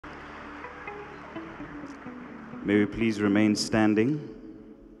May we please remain standing.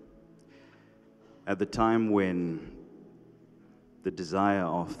 At the time when the desire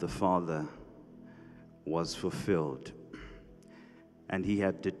of the Father was fulfilled, and he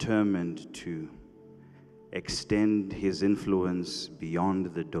had determined to extend his influence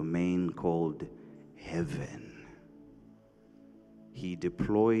beyond the domain called heaven, he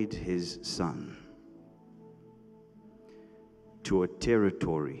deployed his Son to a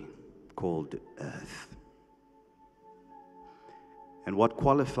territory called earth. And what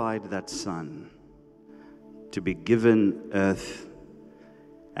qualified that Son to be given earth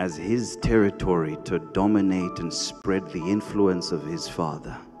as his territory to dominate and spread the influence of his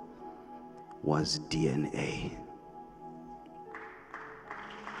Father was DNA.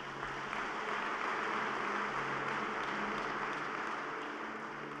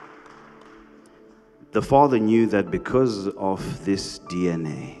 The Father knew that because of this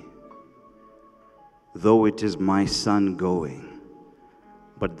DNA, though it is my Son going,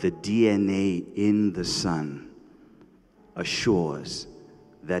 but the DNA in the Son assures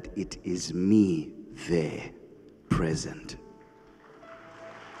that it is me there present.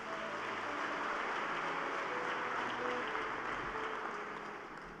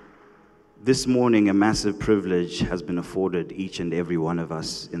 This morning, a massive privilege has been afforded each and every one of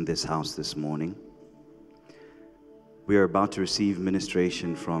us in this house this morning. We are about to receive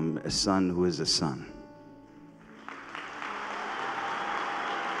ministration from a son who is a son.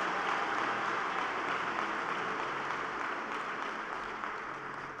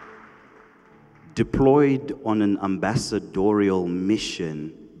 Deployed on an ambassadorial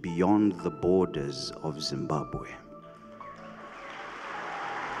mission beyond the borders of Zimbabwe.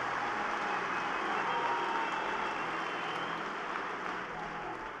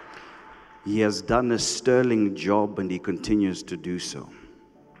 He has done a sterling job and he continues to do so.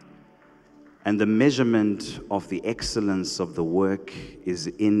 And the measurement of the excellence of the work is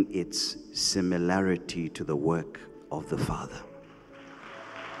in its similarity to the work of the Father.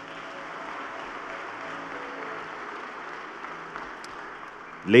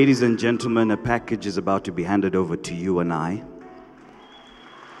 Ladies and gentlemen, a package is about to be handed over to you and I.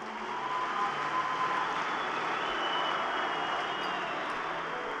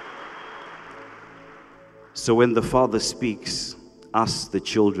 So when the Father speaks, us, the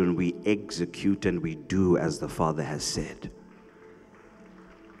children, we execute and we do as the Father has said.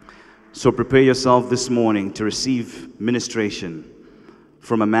 So prepare yourself this morning to receive ministration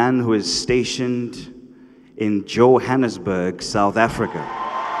from a man who is stationed in Johannesburg, South Africa.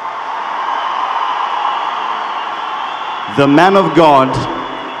 The man of God,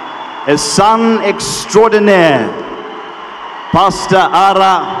 a son extraordinaire, Pastor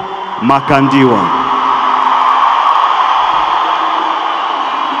Emmanuel Makandiwa.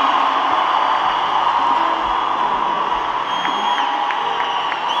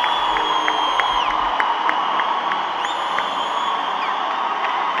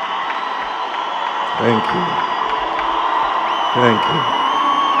 Thank you. Thank you.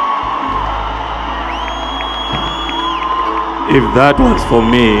 If that was for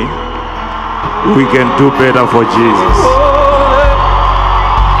me, we can do better for Jesus.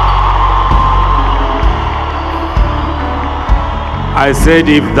 I said,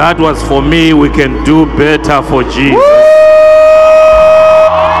 if that was for me, we can do better for Jesus.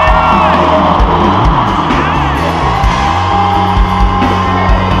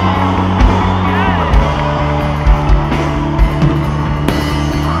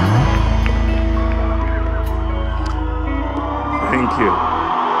 Thank you.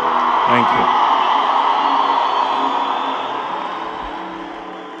 Thank you.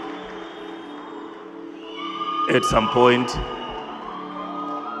 At some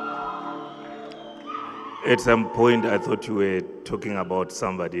point, I thought you were talking about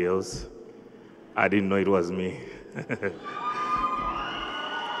somebody else. I didn't know it was me.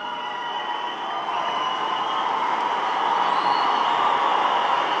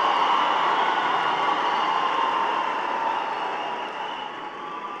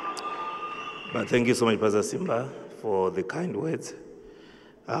 But thank you so much, Pastor Simba, for the kind words.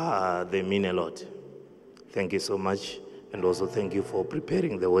 They mean a lot. Thank you so much. And also thank you for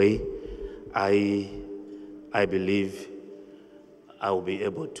preparing the way. I believe I will be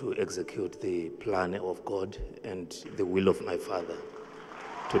able to execute the plan of God and the will of my Father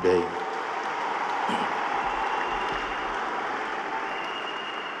today.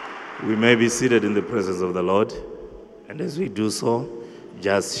 We may be seated in the presence of the Lord, and as we do so,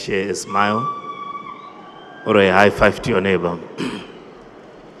 just share a smile or a high five to your neighbor.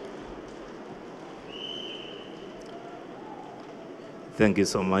 Thank you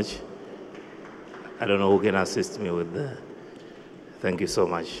so much. I don't know who can assist me with that. Thank you so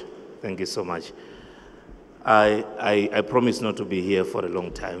much. Thank you so much. I promise not to be here for a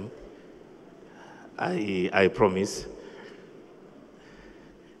long time. I promise.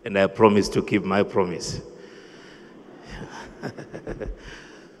 And I promise to keep my promise.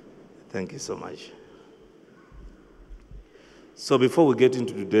 Thank you so much. So before we get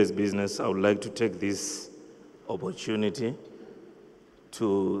into today's business, I would like to take this opportunity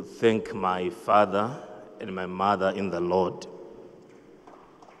to thank my father and my mother in the Lord.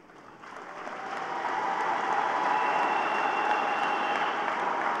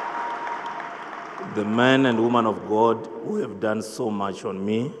 The man and woman of God who have done so much on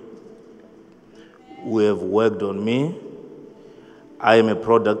me, who have worked on me. I am a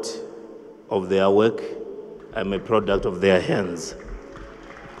product of their work. I'm a product of their hands.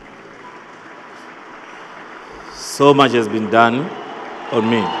 So much has been done on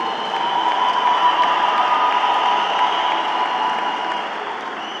me.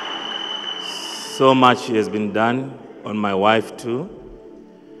 So much has been done on my wife too.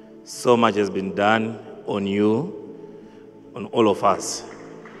 So much has been done on you, on all of us.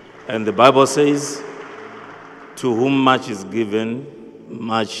 And the Bible says, to whom much is given,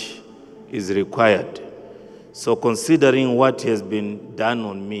 much is required. So considering what has been done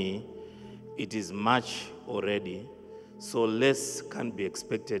on me, it is much already, so less can be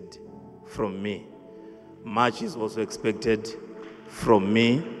expected from me. Much is also expected from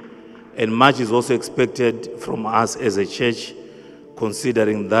me, and much is also expected from us as a church,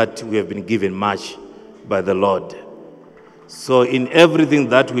 considering that we have been given much by the Lord. So in everything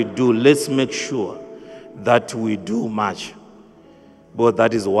that we do, let's make sure that we do much, but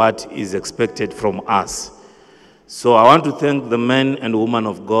that is what is expected from us. So I want to thank the men and women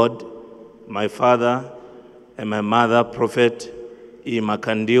of God, my father and my mother, Prophet Emmanuel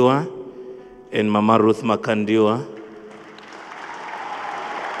Makandiwa and Mama Ruth Makandiwa,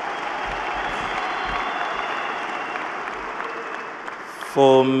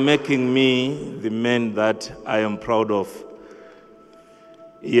 for making me the man that I am proud of.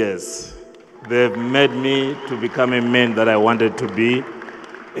 Yes, they've made me to become a man that I wanted to be,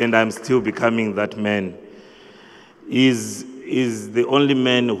 and I'm still becoming that man. Is the only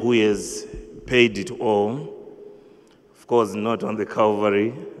man who has paid it all. Of course, not on the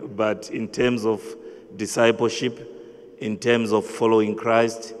Calvary, but in terms of discipleship, in terms of following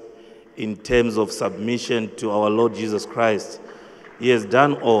Christ, in terms of submission to our Lord Jesus Christ. He has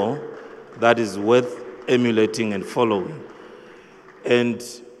done all that is worth emulating and following. And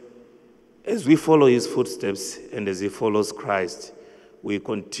as we follow his footsteps and as he follows Christ, we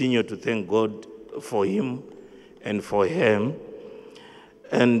continue to thank God for him and for him.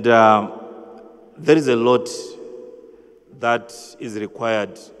 And there is a lot that is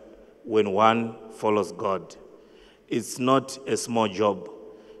required when one follows God. It's not a small job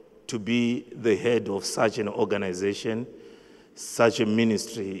to be the head of such an organization, such a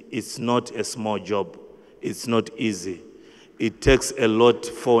ministry. It's not a small job. It's not easy. It takes a lot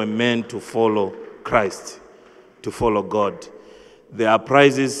for a man to follow Christ, to follow God. There are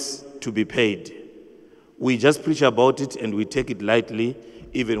prices to be paid. We just preach about it and we take it lightly.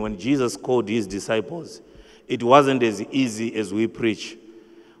 Even when Jesus called his disciples, it wasn't as easy as we preach.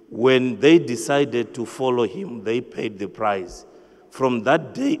 When they decided to follow him, they paid the price. From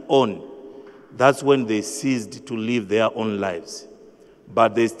that day on, that's when they ceased to live their own lives.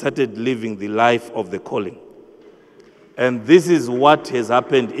 But they started living the life of the calling. And this is what has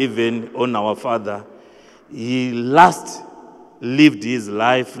happened even on our father. He last lived his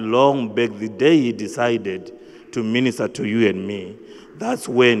life long back the day he decided to minister to you and me. That's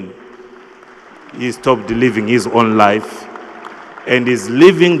when he stopped living his own life and is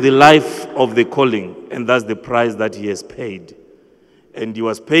living the life of the calling. And that's the price that he has paid. And he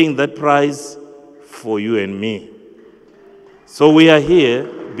was paying that price for you and me. So we are here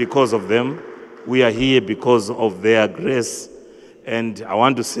because of them. We are here because of their grace. And I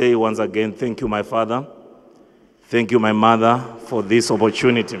want to say once again, thank you, my father. Thank you, my mother, for this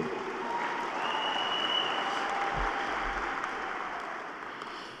opportunity.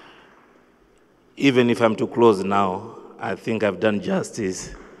 Even if I'm to close now, I think I've done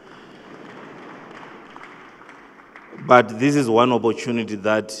justice. But this is one opportunity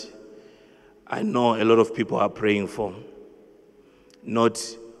that I know a lot of people are praying for. Not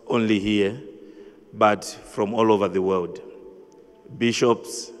only here, but from all over the world.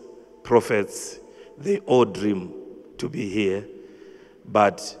 Bishops, prophets, they all dream to be here.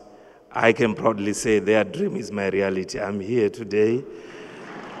 But I can proudly say their dream is my reality. I'm here today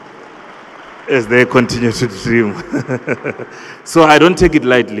as they continue to dream. So I don't take it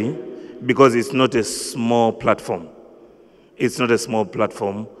lightly. because it's not a small platform. It's not a small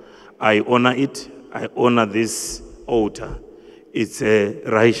platform. I honor it. I honor this altar. It's a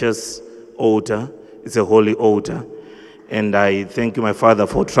righteous altar. It's a holy altar. And I thank you, my Father,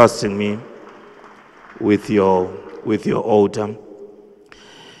 for trusting me with your altar.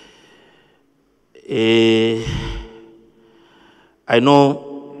 I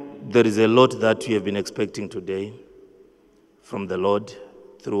know there is a lot that you have been expecting today from the Lord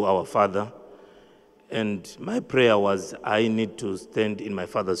through our Father. And my prayer was, I need to stand in my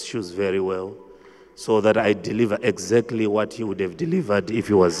Father's shoes very well so that I deliver exactly what he would have delivered if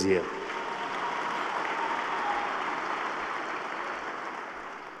he was here.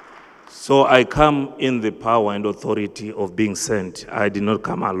 So I come in the power and authority of being sent. I did not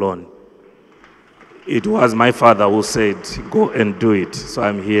come alone. It was my Father who said, go and do it. So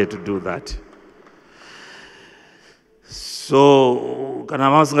I'm here to do that. So, kana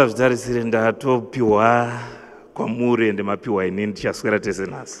masingazvitarisire ndatopiwa kwamuri ende mapiwa inini tichaswera tese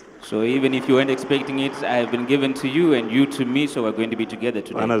nhasi. So even if you weren't expecting it, I have been given to you and you to me, so we're going to be together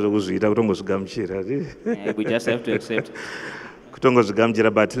today. Pana zvokuzviita kutongozvigamuchira. We just have to accept.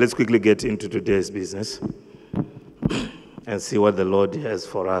 Kutongozvigamuchira, but let's quickly get into today's business and see what the Lord has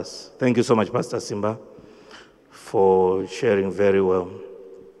for us. Thank you so much, Pastor Simba, for sharing very well.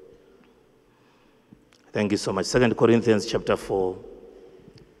 Thank you so much. 2 Corinthians chapter 4,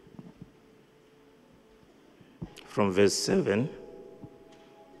 from verse 7.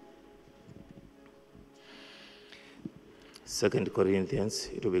 2 Corinthians,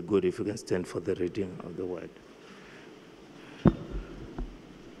 it will be good if you can stand for the reading of the word.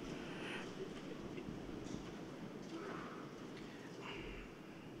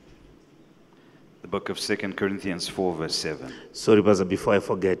 The book of 2 Corinthians 4, verse 7. Sorry, Pastor, before I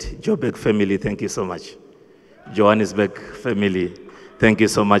forget, Joburg family, thank you so much. Johannesburg family, thank you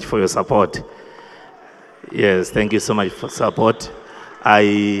so much for your support. Yes, thank you so much for support.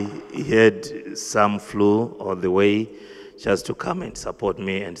 I had some flew all the way just to come and support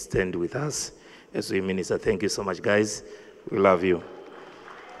me and stand with us as we minister. Thank you so much, guys. We love you.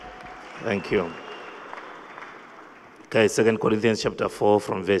 Thank you. Okay, 2 Corinthians chapter 4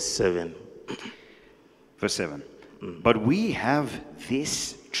 from verse 7. Verse 7. But we have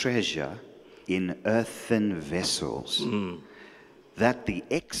this treasure in earthen vessels, that the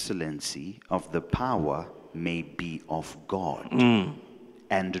excellency of the power may be of God,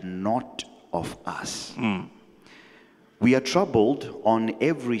 and not of us. We are troubled on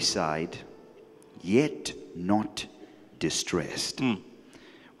every side, yet not distressed.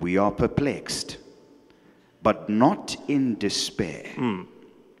 We are perplexed, but not in despair.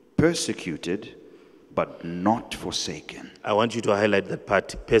 Persecuted, but not forsaken. I want you to highlight that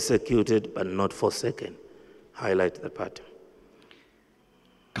part. Persecuted, but not forsaken. Highlight that part.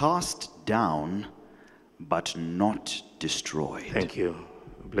 Cast down, but not destroyed. Thank you.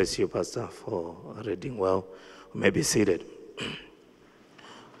 Bless you, Pastor, for reading well. You may be seated.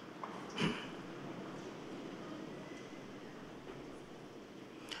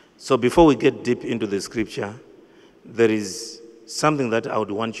 So before we get deep into the scripture, there is something that I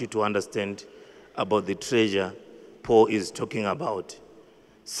would want you to understand about the treasure Paul is talking about.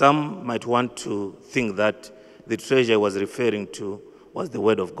 Some might want to think that the treasure was referring to was the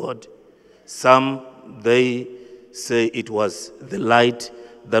word of God. Some, they say it was the light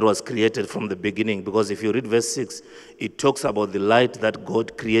that was created from the beginning, because if you read verse 6, it talks about the light that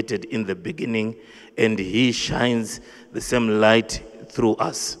God created in the beginning, and he shines the same light through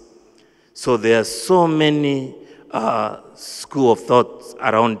us. So there are so many school of thoughts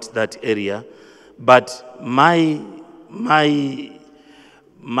around that area, but my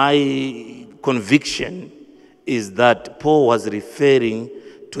conviction is that Paul was referring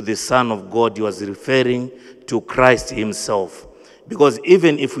to the Son of God. He was referring to Christ himself. Because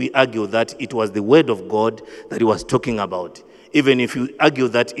even if we argue that it was the word of God that he was talking about, even if you argue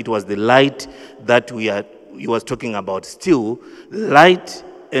that it was the light that he was talking about, still, light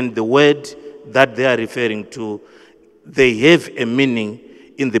and the word that they are referring to, they have a meaning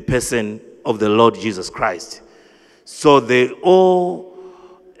in the person of the Lord Jesus Christ. So they all,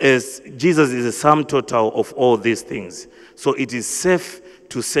 as Jesus is the sum total of all these things. So it is safe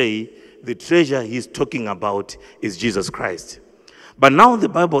to say the treasure he's talking about is Jesus Christ. But now the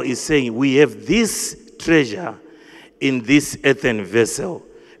Bible is saying we have this treasure in this earthen vessel.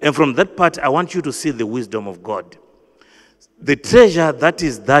 And from that part, I want you to see the wisdom of God. The treasure that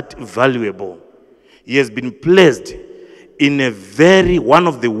is that valuable, he has been placed in one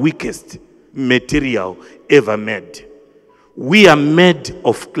of the weakest material ever made. We are made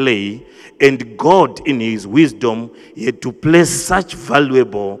of clay, and God in his wisdom, he had to place such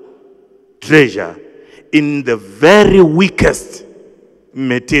valuable treasure in the very weakest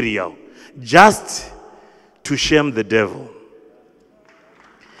material, just to shame the devil.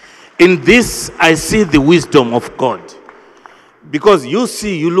 In this, I see the wisdom of God. Because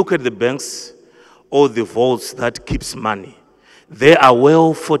you look at the banks or the vaults that keeps money. They are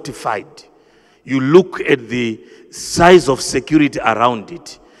well fortified. You look at the size of security around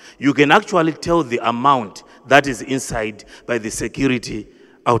it. You can actually tell the amount that is inside by the security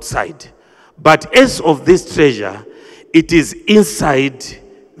outside. But as of this treasure, it is inside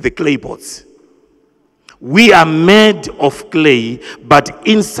the clay pots. We are made of clay, but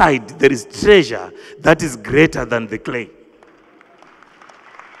inside there is treasure that is greater than the clay.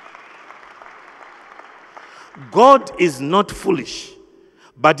 God is not foolish,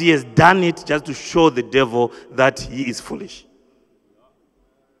 but he has done it just to show the devil that he is foolish.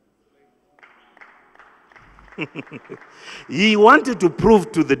 He wanted to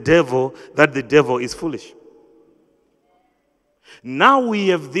prove to the devil that the devil is foolish. Now we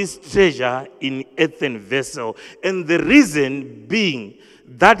have this treasure in earthen vessel, and the reason being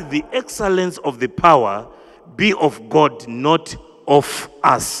that the excellence of the power be of God, not of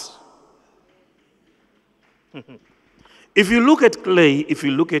us. If you look at clay, if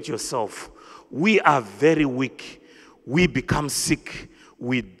you look at yourself, we are very weak. We become sick.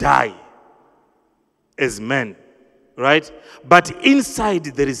 We die as men, right? But inside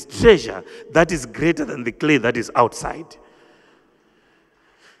there is treasure that is greater than the clay that is outside.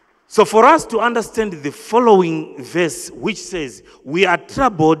 So for us to understand the following verse, which says, we are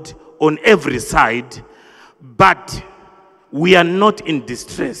troubled on every side, but we are not in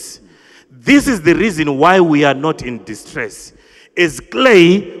distress. This is the reason why we are not in distress. As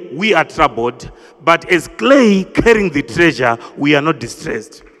clay, we are troubled, but as clay carrying the treasure, we are not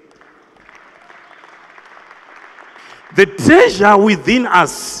distressed. The treasure within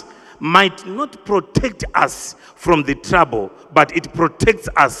us might not protect us from the trouble, but it protects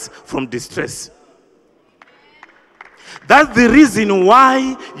us from distress. That's the reason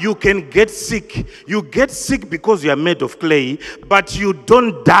why you can get sick. You get sick because you are made of clay, but you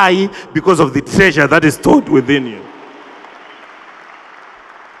don't die because of the treasure that is stored within you.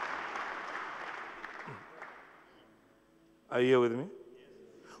 Are you here with me?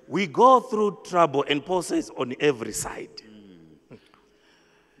 We go through trouble, and Paul says, on every side.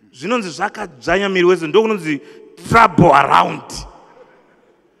 Trouble around.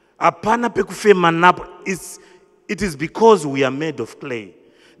 It is because we are made of clay.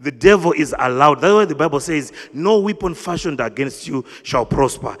 The devil is allowed. That's why the Bible says, no weapon fashioned against you shall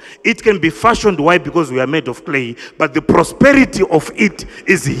prosper. It can be fashioned. Why? Because we are made of clay. But the prosperity of it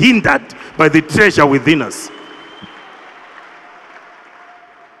is hindered by the treasure within us.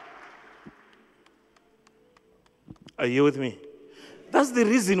 Are you with me? That's the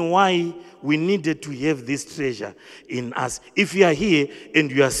reason why we needed to have this treasure in us. If you are here and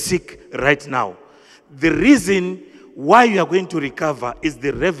you are sick right now, the reason why you are going to recover is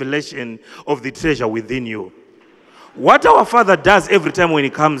the revelation of the treasure within you. What our Father does every time when he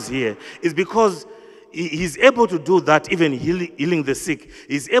comes here is because he's able to do that, even healing the sick.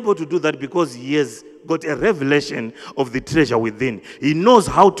 He's able to do that because he has got a revelation of the treasure within. He knows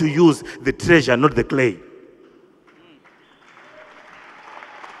how to use the treasure, not the clay.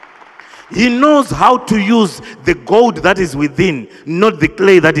 He knows how to use the gold that is within, not the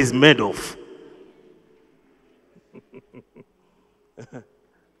clay that is made of.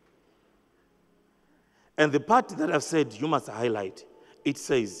 And the part that I've said you must highlight, it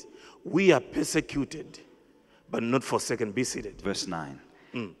says, we are persecuted, but not forsaken. Be seated. Verse 9.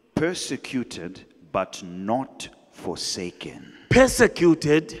 Persecuted, but not forsaken.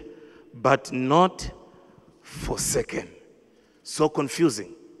 Persecuted, but not forsaken. So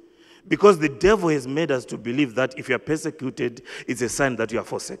confusing. Because the devil has made us to believe that if you are persecuted, it's a sign that you are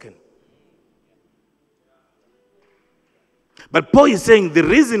forsaken. But Paul is saying the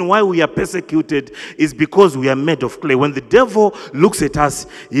reason why we are persecuted is because we are made of clay. When the devil looks at us,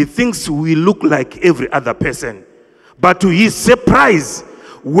 he thinks we look like every other person. But to his surprise,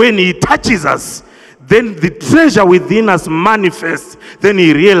 when he touches us, then the treasure within us manifests. Then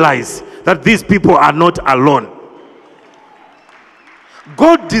he realizes that these people are not alone.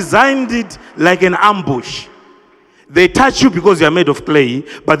 God designed it like an ambush. They touch you because you are made of clay,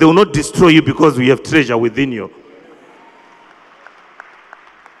 but they will not destroy you because we have treasure within you.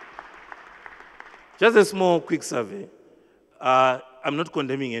 Just a small, quick survey. I'm not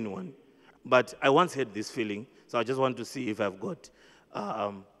condemning anyone, but I once had this feeling, so I just want to see if I've got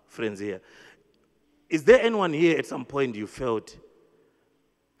friends here. Is there anyone here at some point you felt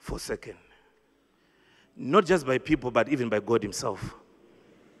forsaken? Not just by people, but even by God himself.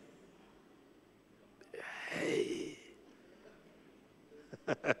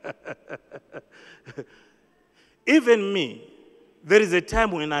 Even me, there is a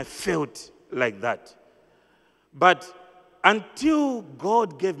time when I felt like that. But until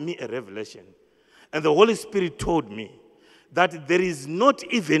God gave me a revelation, and the Holy Spirit told me that there is not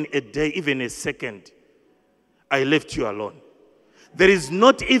even a day, even a second, I left you alone. There is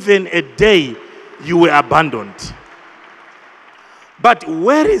not even a day you were abandoned. But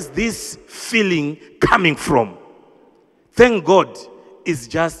where is this feeling coming from? Thank God, it's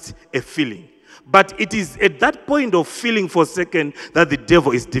just a feeling. But it is at that point of feeling for a second that the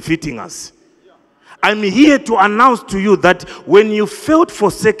devil is defeating us. I'm here to announce to you that when you felt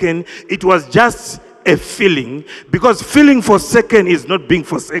forsaken, it was just a feeling, because feeling forsaken is not being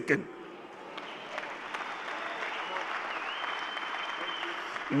forsaken.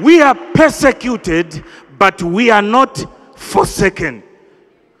 We are persecuted, but we are not forsaken.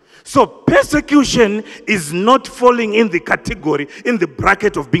 So persecution is not falling in the category, in the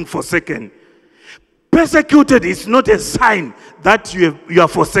bracket of being forsaken. Persecuted is not a sign that you are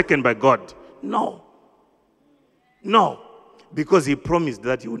forsaken by God. No. No. Because he promised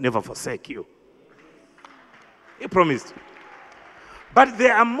that he will never forsake you. He promised. But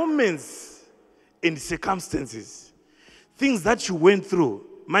there are moments and circumstances, things that you went through,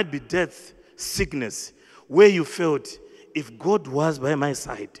 might be death, sickness, where you felt, if God was by my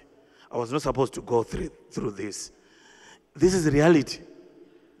side, I was not supposed to go through this. This is reality.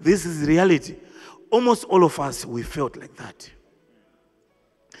 This is reality. Almost all of us, we felt like that.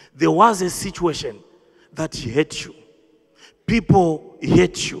 There was a situation that hurt you. People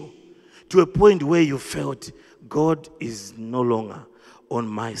hate you to a point where you felt God is no longer on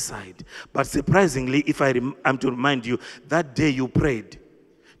my side. But surprisingly, if I'm to remind you, that day you prayed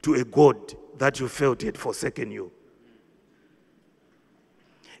to a God that you felt had forsaken you.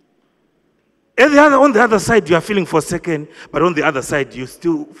 On the other side, you are feeling forsaken, but on the other side, you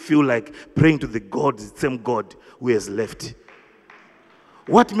still feel like praying to the same God who has left.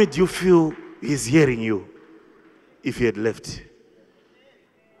 What made you feel he's hearing you if he had left?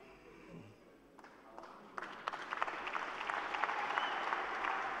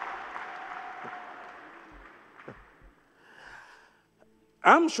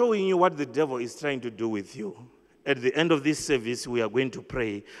 I'm showing you what the devil is trying to do with you. At the end of this service, we are going to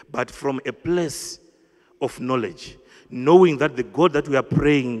pray, but from a place of knowledge, knowing that the God that we are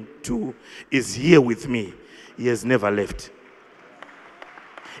praying to is here with me. He has never left.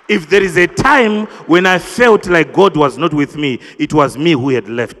 If there is a time when I felt like God was not with me, it was me who had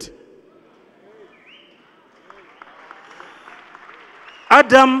left.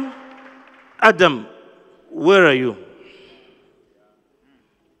 Adam, where are you?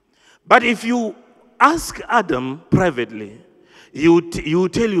 But if you ask Adam privately, he will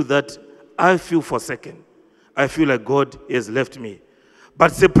tell you that I feel forsaken. I feel like God has left me.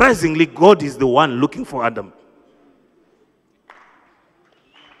 But surprisingly, God is the one looking for Adam.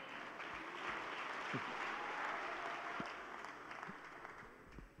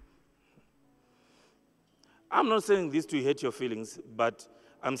 I'm not saying this to hurt your feelings, but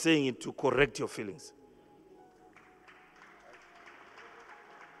I'm saying it to correct your feelings.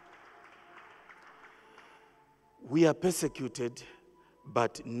 We are persecuted,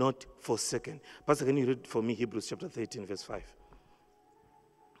 but not forsaken. Pastor, can you read for me Hebrews chapter 13, verse 5?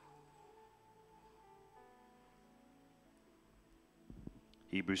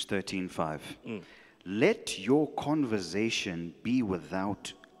 Hebrews 13:5. Let your conversation be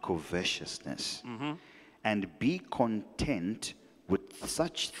without covetousness, and be content with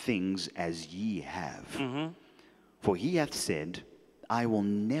such things as ye have. For he hath said, I will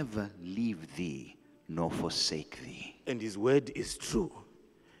never leave thee, nor forsake thee. And his word is true.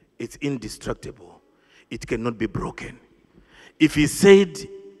 It's indestructible. It cannot be broken. If he said,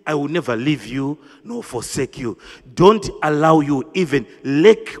 I will never leave you, nor forsake you, don't allow you even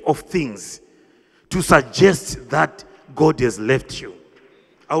lack of things to suggest that God has left you.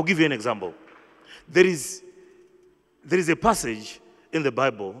 I'll give you an example. There is a passage in the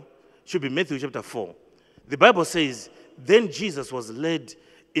Bible, should be Matthew chapter 4. The Bible says, then Jesus was led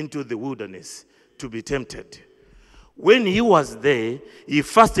into the wilderness to be tempted. When he was there, he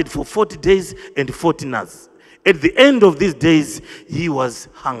fasted for 40 days and 40 nights. At the end of these days, he was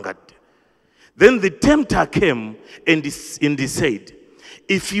hungered. Then the tempter came and he said,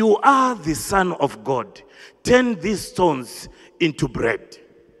 if you are the Son of God, turn these stones into bread.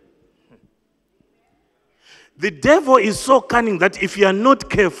 The devil is so cunning that if you are not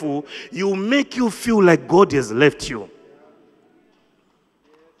careful, he will make you feel like God has left you.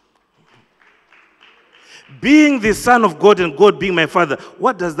 Being the Son of God and God being my Father,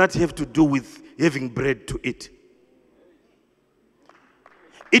 what does that have to do with having bread to eat?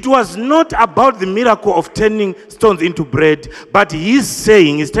 It was not about the miracle of turning stones into bread, but he's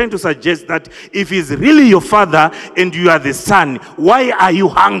trying to suggest that if he's really your father and you are the son, why are you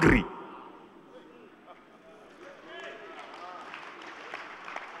hungry?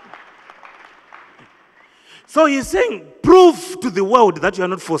 So he's saying, prove to the world that you are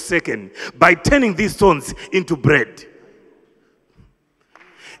not forsaken by turning these stones into bread.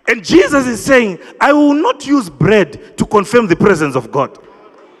 And Jesus is saying, I will not use bread to confirm the presence of God.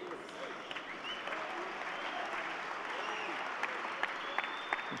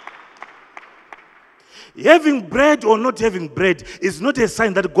 Having bread or not having bread is not a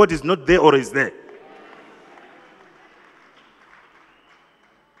sign that God is not there or is there.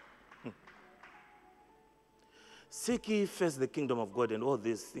 Seek ye first the kingdom of God, and all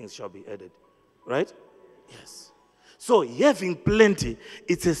these things shall be added. Right? Yes. So having plenty,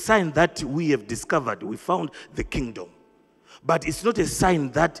 it's a sign that we have discovered, we found the kingdom. But it's not a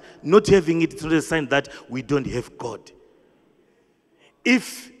sign that not having it, it's not a sign that we don't have God.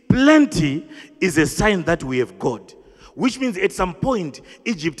 If plenty is a sign that we have God, which means at some point,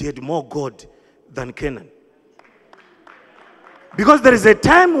 Egypt had more God than Canaan. Because there is a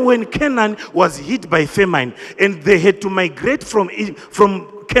time when Canaan was hit by famine and they had to migrate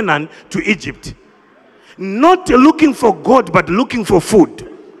from Canaan to Egypt. Not looking for God, but looking for food.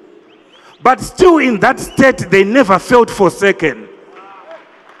 But still in that state, they never felt forsaken.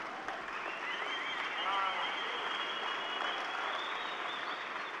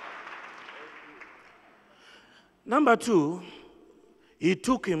 Number two, he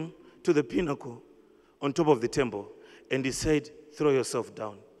took him to the pinnacle on top of the temple and he said, throw yourself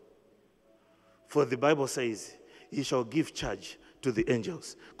down. For the Bible says, he shall give charge to the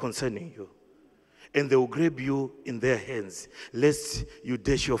angels concerning you. And they will grab you in their hands, lest you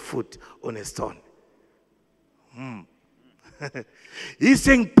dash your foot on a stone. He's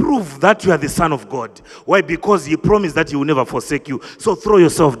saying, prove that you are the Son of God. Why? Because he promised that he will never forsake you. So throw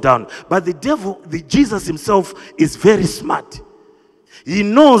yourself down. But Jesus himself is very smart. He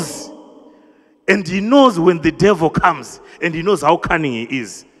knows, and he knows when the devil comes, and he knows how cunning he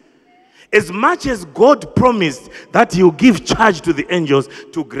is. As much as God promised that he will give charge to the angels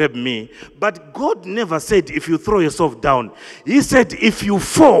to grab me, but God never said if you throw yourself down. He said if you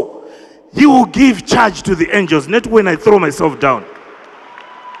fall, he will give charge to the angels, not when I throw myself down.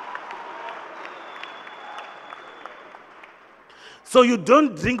 So you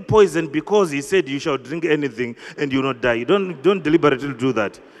don't drink poison because he said you shall drink anything and you will not die. You don't deliberately do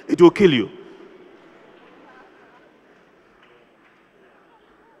that. It will kill you.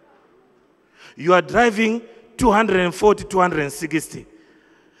 You are driving 240, 260.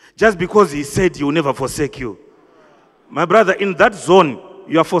 Just because he said he will never forsake you. My brother, in that zone,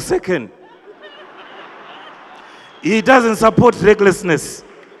 you are forsaken. He doesn't support recklessness.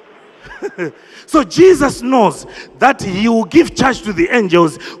 So Jesus knows that he will give charge to the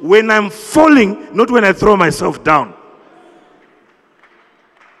angels when I'm falling, not when I throw myself down.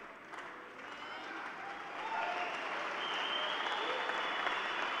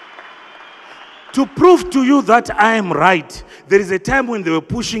 To prove to you that I am right, there is a time when they were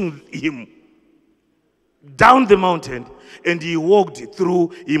pushing him down the mountain and he walked through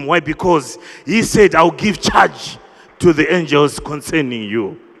him. Why? Because he said, I'll give charge to the angels concerning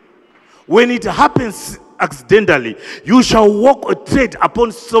you. When it happens accidentally, you shall walk or tread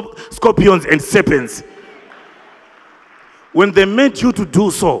upon scorpions and serpents. When they meant you to do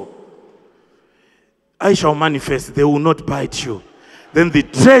so, I shall manifest, they will not bite you. Then the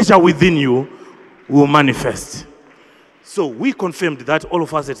treasure within you will manifest. So we confirmed that all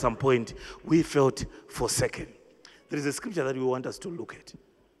of us at some point, we felt forsaken. There is a scripture that we want us to look at.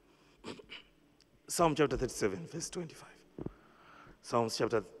 Psalm chapter 37, verse 25. Psalms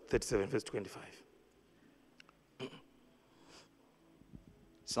chapter 37, verse 25.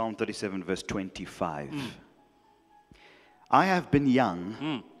 Psalm 37, verse 25. I have been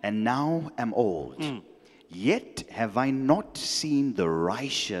young and now am old. Yet have I not seen the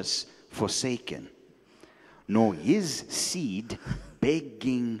righteous forsaken, nor his seed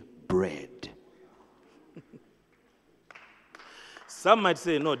begging bread. Some might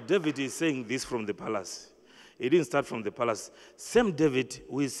say, no, David is saying this from the palace. He didn't start from the palace. Same David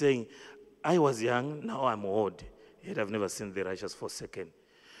who is saying, I was young, now I'm old, yet I've never seen the righteous forsaken,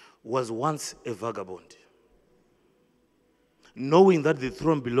 was once a vagabond. Knowing that the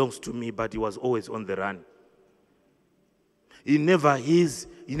throne belongs to me, but he was always on the run. He never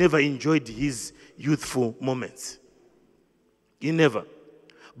enjoyed his youthful moments. He never.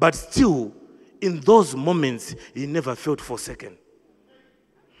 But still, in those moments, he never felt forsaken.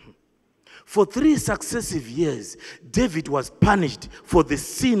 For 3 successive years, David was punished for the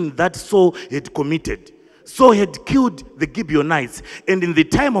sin that Saul had committed. Saul had killed the Gibeonites, and in the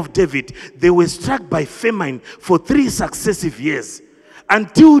time of David, they were struck by famine for 3 successive years.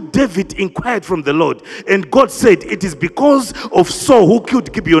 Until David inquired from the Lord, and God said, it is because of Saul who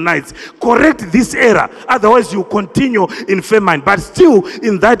killed Gibeonites. Correct this error, otherwise you continue in famine. But still,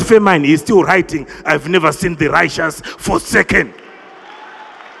 in that famine, he's still writing, I've never seen the righteous forsaken.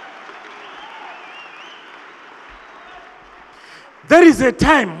 There is a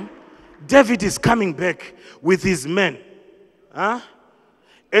time David is coming back with his men.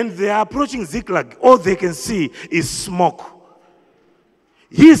 And they are approaching Ziklag. All they can see is smoke.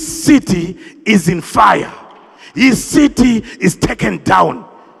 His city is in fire. His city is taken down.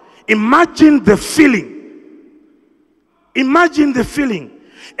 Imagine the feeling. Imagine the feeling.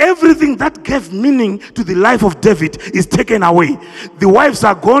 Everything that gave meaning to the life of David is taken away. The wives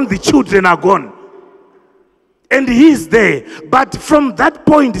are gone, the children are gone. And he is there. But from that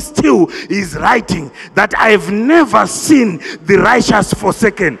point still he is writing that I have never seen the righteous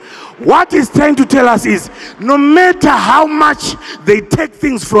forsaken. What he's trying to tell us is, no matter how much they take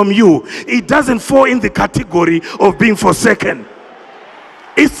things from you, it doesn't fall in the category of being forsaken.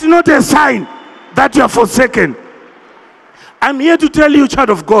 It's not a sign that you are forsaken. I'm here to tell you,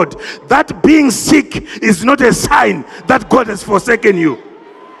 child of God, that being sick is not a sign that God has forsaken you.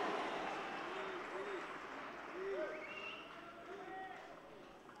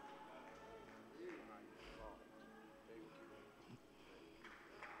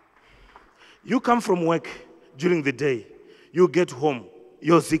 You come from work during the day, you get home,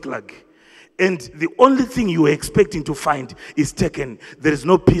 you're Ziklag, and the only thing you were expecting to find is taken. There is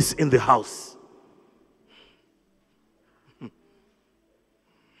no peace in the house.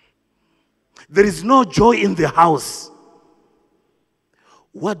 There is no joy in the house.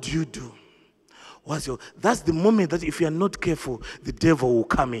 What do you do? That's the moment that if you are not careful, the devil will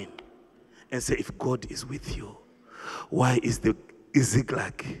come in and say, if God is with you, why is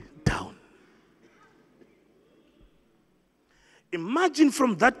Ziklag down? Imagine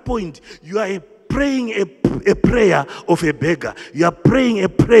from that point, you are praying a prayer of a beggar. You are praying a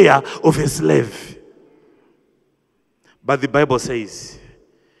prayer of a slave. But the Bible says,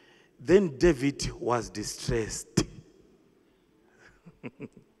 then David was distressed.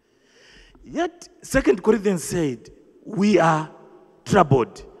 Yet 2 Corinthians said, we are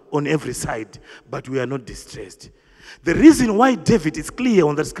troubled on every side, but we are not distressed. The reason why David, is clear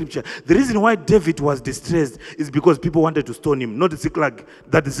on that scripture, the reason why David was distressed is because people wanted to stone him, not the Ziklag,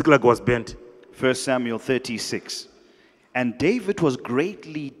 that the Ziklag was burnt. 1 Samuel 36. And David was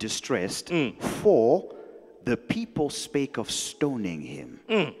greatly distressed, for the people spake of stoning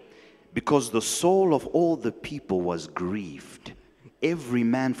him, because the soul of all the people was grieved, every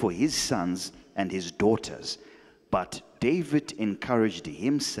man for his sons and his daughters. But David encouraged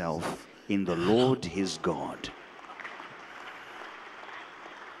himself in the Lord his God.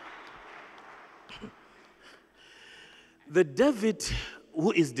 The David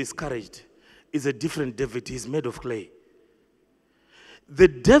who is discouraged is a different David. He's made of clay. The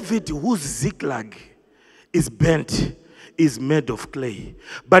David whose Ziklag is bent is made of clay.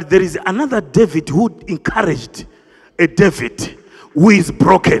 But there is another David who encouraged a David who is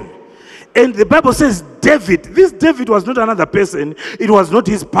broken. And the Bible says this David was not another person. It was not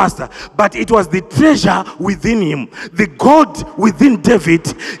his pastor, but it was the treasure within him. The God within David,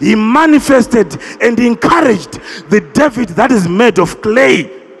 he manifested and encouraged the David that is made of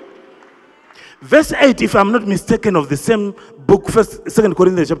clay. Verse 8, if I'm not mistaken, of the same book, 2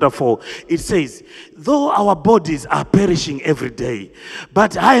 Corinthians chapter 4, it says, though our bodies are perishing every day,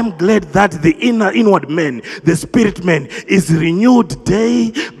 but I am glad that the inward man, the spirit man, is renewed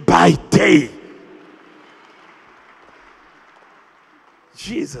day by day.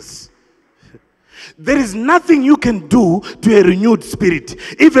 Jesus. There is nothing you can do to a renewed spirit,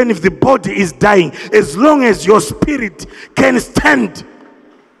 even if the body is dying, as long as your spirit can stand.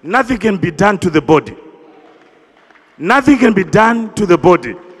 Nothing can be done to the body. Nothing can be done to the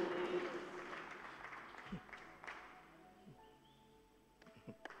body.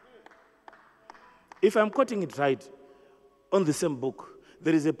 If I'm quoting it right, on the same book,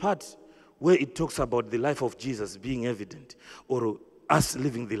 there is a part where it talks about the life of Jesus being evident, or us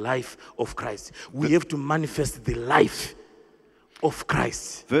living the life of Christ. We have to manifest the life of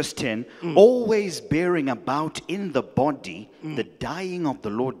Christ. Verse 10, always bearing about in the body the dying of the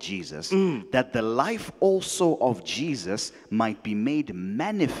Lord Jesus, that the life also of Jesus might be made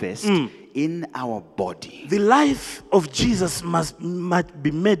manifest in our body. The life of Jesus might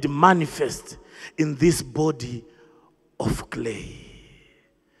be made manifest in this body of clay.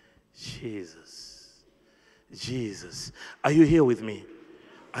 Jesus. Jesus. Are you here with me?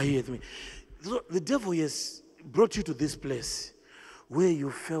 Are you with me? So the devil has brought you to this place where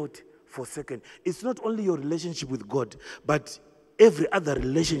you felt forsaken. It's not only your relationship with God, but every other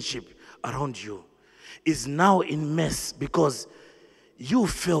relationship around you is now in mess because you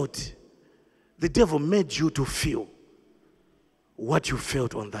felt, the devil made you to feel what you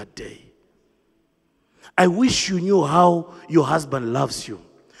felt on that day. I wish you knew how your husband loves you.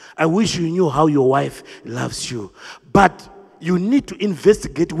 I wish you knew how your wife loves you. But you need to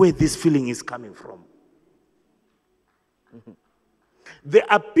investigate where this feeling is coming from. There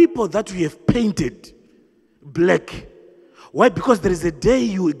are people that we have painted black. Why? Because there is a day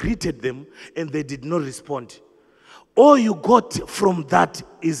you greeted them and they did not respond. All you got from that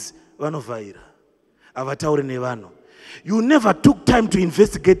is vanovaira. Avataure nevano. You never took time to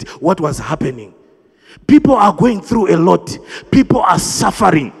investigate what was happening. People are going through a lot. People are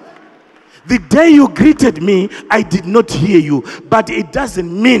suffering. The day you greeted me, I did not hear you. But it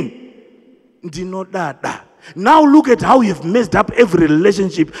doesn't mean. Now look at how you've messed up every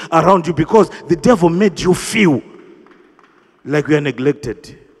relationship around you because the devil made you feel like you are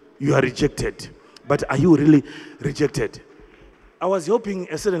neglected. You are rejected. But are you really rejected? I was helping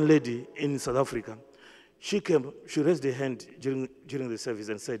a certain lady in South Africa. She came, she raised her hand during the service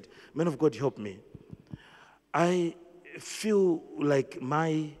and said, "Man of God, help me. I feel like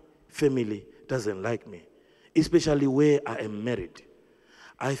my family doesn't like me, especially where I am married.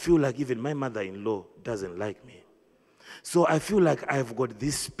 I feel like even my mother-in-law doesn't like me. So I feel like I've got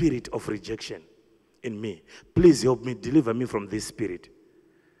this spirit of rejection in me. Please help me, deliver me from this spirit."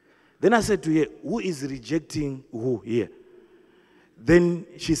 Then I said to her, "Who is rejecting who here?" Then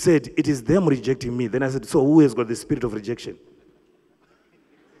she said, "It is them rejecting me." Then I said, "So who has got the spirit of rejection?"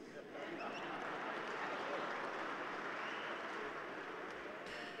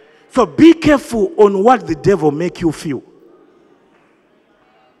 So be careful on what the devil make you feel.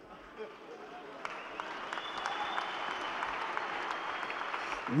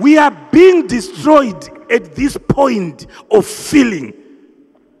 We are being destroyed at this point of feeling.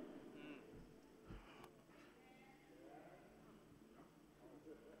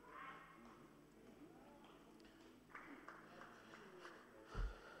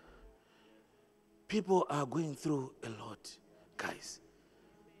 People are going through a lot, guys.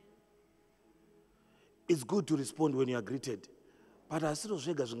 It's good to respond when you are greeted. But asiro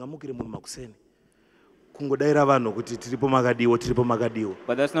zvega zvingamukire munhu makuseni. Kungodaira vanhu kuti tiripo makadiwo, tiripo makadiwo.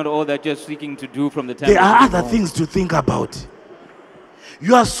 But that's not all that you're seeking to do from the time. There are other things to think about.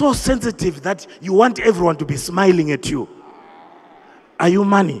 You are so sensitive that you want everyone to be smiling at you. Are you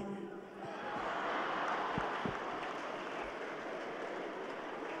money?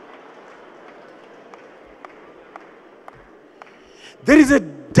 There is a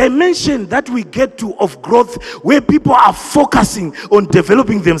dimension that we get to of growth where people are focusing on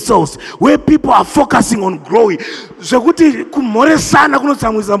developing themselves, where people are focusing on growing. To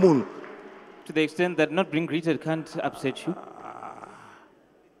the extent that not being greeted can't upset you.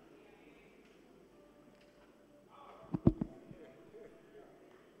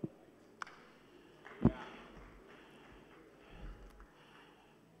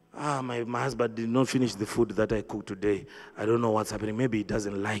 My husband did not finish the food that I cooked today. I don't know what's happening. Maybe he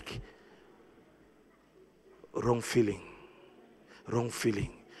doesn't like. Wrong feeling. Wrong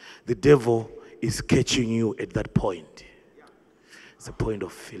feeling. The devil is catching you at that point. It's a point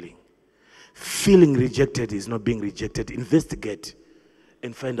of feeling. Feeling rejected is not being rejected. Investigate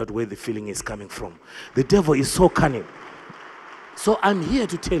and find out where the feeling is coming from. The devil is so cunning. So I'm here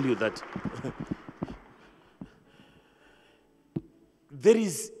to tell you that there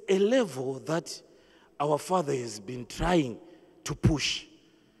is a level that our Father has been trying to push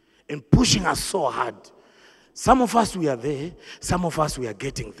and pushing us so hard. Some of us, we are there. Some of us, we are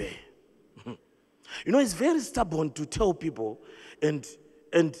getting there. You know, it's very stubborn to tell people and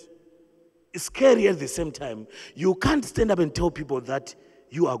it's scary at the same time. You can't stand up and tell people that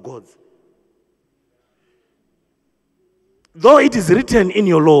you are God. Though it is written in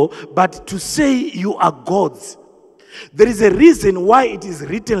your law, but to say you are God's, there is a reason why it is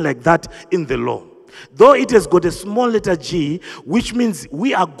written like that in the law. Though it has got a small letter G, which means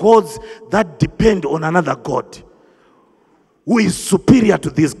we are gods that depend on another God who is superior to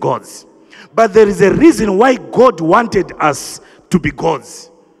these gods. But there is a reason why God wanted us to be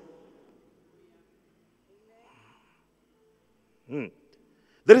gods.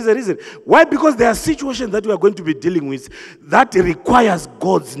 There is a reason. Why? Because there are situations that we are going to be dealing with that requires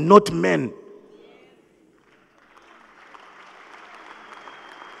gods, not men.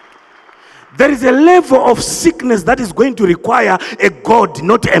 There is a level of sickness that is going to require a God,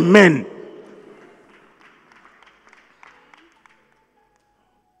 not a man.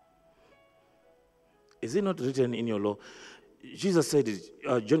 Is it not written in your law? Jesus said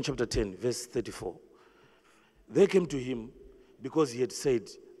it, John chapter 10, verse 34. They came to him because he had said,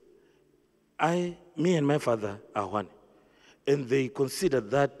 me and my Father are one. And they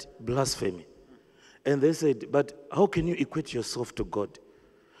considered that blasphemy. And they said, but how can you equate yourself to God?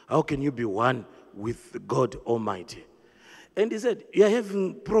 How can you be one with God Almighty? And he said, you're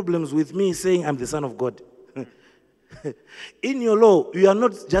having problems with me saying I'm the Son of God. In your law, you are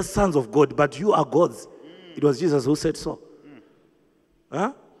not just sons of God, but you are gods. It was Jesus who said so.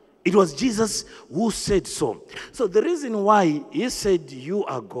 Huh? It was Jesus who said so. So the reason why he said you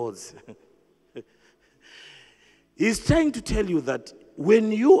are gods, he's trying to tell you that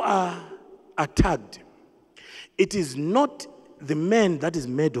when you are attacked, it is not the man that is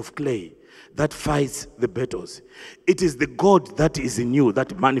made of clay that fights the battles. It is the God that is in you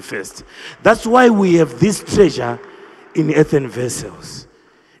that manifests. That's why we have this treasure in earthen vessels.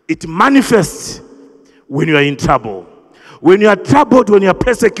 It manifests when you are in trouble. When you are troubled, when you are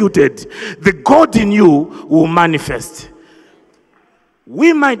persecuted, the God in you will manifest.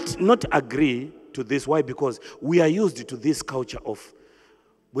 We might not agree to this. Why? Because we are used to this culture of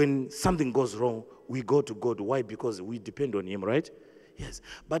when something goes wrong, we go to God. Why? Because we depend on him, right? Yes.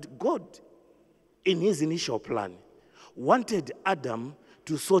 But God, in his initial plan, wanted Adam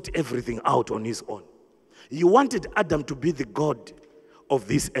to sort everything out on his own. He wanted Adam to be the God of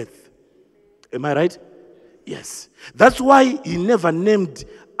this earth. Am I right? Yes. That's why he never named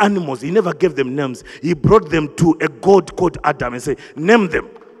animals. He never gave them names. He brought them to a God called Adam and said, name them.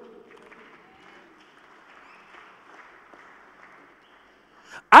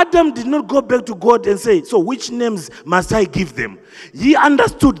 Adam did not go back to God and say, so which names must I give them? He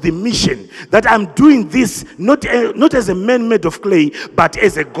understood the mission that I'm doing this not as a man made of clay, but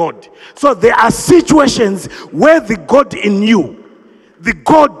as a God. So there are situations where the God in you, the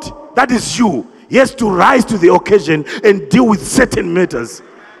God that is you, he has to rise to the occasion and deal with certain matters.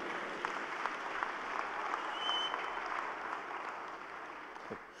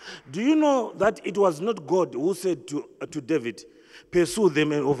 Do you know that it was not God who said to David, pursue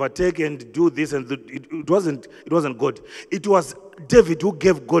them and overtake and do this, and it wasn't God. It was David who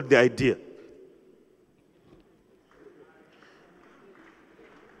gave God the idea.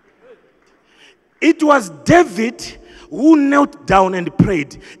 It was David who knelt down and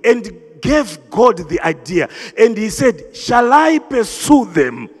prayed and gave God the idea. And he said, shall I pursue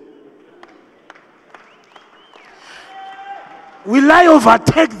them? Will I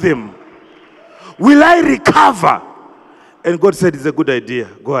overtake them? Will I recover? And God said, it's a good idea.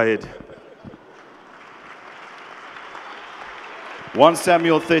 Go ahead. 1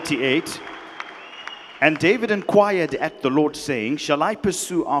 Samuel 38. And David inquired at the Lord, saying, shall I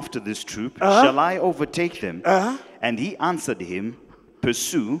pursue after this troop? Shall I overtake them? And he answered him,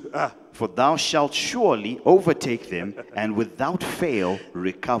 pursue, for thou shalt surely overtake them, and without fail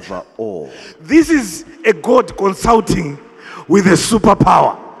recover all. This is a God consulting with a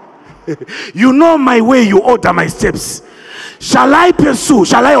superpower. You know my way, you order my steps. Shall I pursue?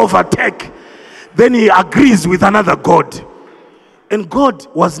 Shall I overtake? Then he agrees with another God. And God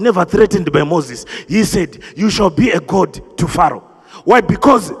was never threatened by Moses. He said, you shall be a God to Pharaoh. Why?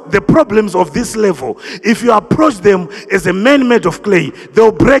 Because the problems of this level, if you approach them as a man made of clay,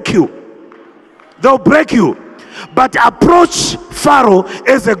 they'll break you. They'll break you. But approach Pharaoh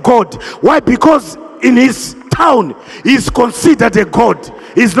as a God. Why? Because in his town, he's considered a God.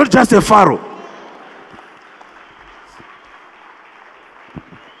 He's not just a Pharaoh.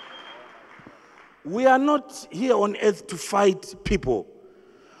 We are not here on earth to fight people,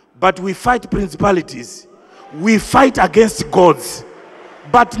 but we fight principalities. We fight against gods,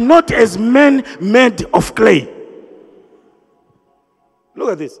 but not as men made of clay. Look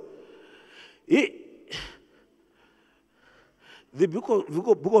at this. The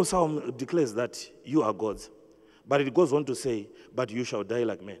book of Psalm declares that you are gods, but it goes on to say, but you shall die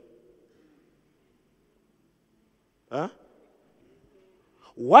like men. Huh?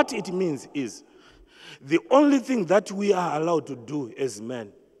 What it means is, the only thing that we are allowed to do as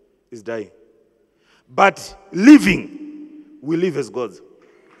men is dying. But living, we live as gods.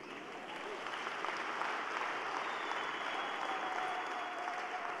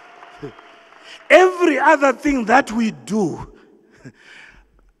 Every other thing that we do,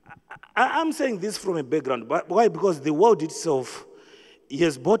 I'm saying this from a background. But why? Because the world itself, he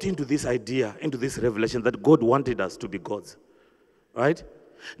has bought into this idea, into this revelation that God wanted us to be gods. Right?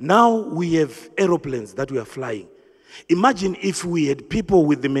 Now we have aeroplanes that we are flying. Imagine if we had people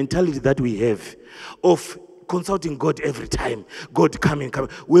with the mentality that we have of consulting God every time. God coming.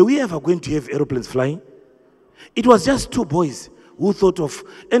 Were we ever going to have aeroplanes flying? It was just two boys who thought of,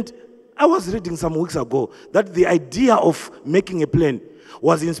 and I was reading some weeks ago that the idea of making a plane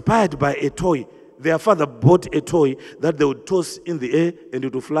was inspired by a toy. Their father bought a toy that they would toss in the air and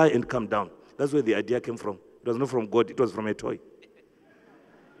it would fly and come down. That's where the idea came from. It was not from God, it was from a toy.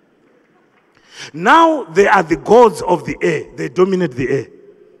 Now they are the gods of the air. They dominate the air.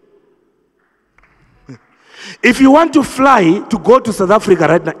 If you want to fly to go to South Africa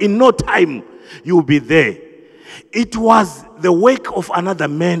right now, in no time, you will be there. It was the work of another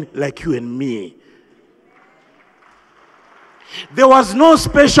man like you and me. There was no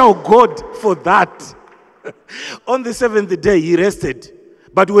special God for that. On the seventh day, he rested.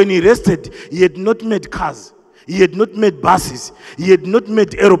 But when he rested, he had not made cars. He had not made buses. He had not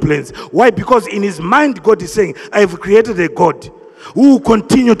made aeroplanes. Why? Because in his mind, God is saying, I have created a God who will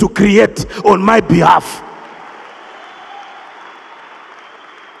continue to create on my behalf.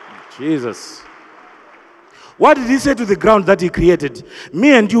 Jesus. What did he say to the ground that he created?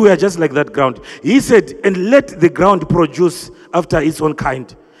 Me and you were just like that ground. He said, and let the ground produce after its own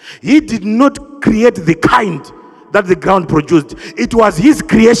kind. He did not create the kind that the ground produced. It was his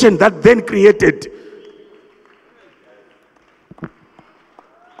creation that then created.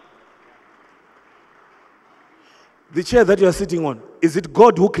 The chair that you are sitting on, is it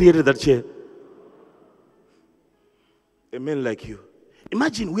God who created that chair? A man like you.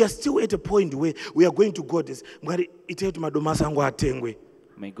 Imagine we are still at a point where we are going to God. May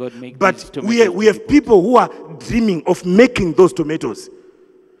God make but these we have people who are dreaming of making those tomatoes.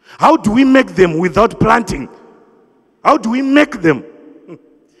 How do we make them without planting? How do we make them?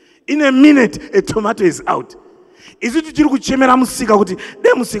 In a minute, a tomato is out. Is it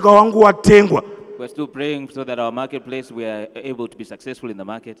We're still praying so that our marketplace, we are able to be successful in the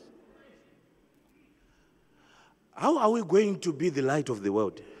market. How are we going to be the light of the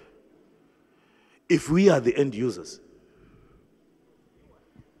world if we are the end users?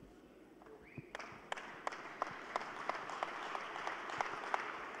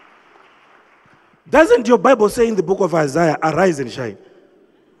 Doesn't your Bible say in the book of Isaiah, arise and shine?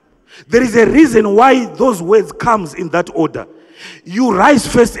 There is a reason why those words comes in that order. You rise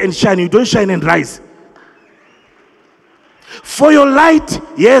first and shine. You don't shine and rise. For your light,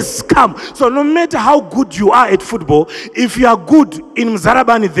 yes, come. So no matter how good you are at football, if you are good in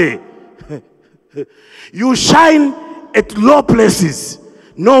Mzarabani there, you shine at low places,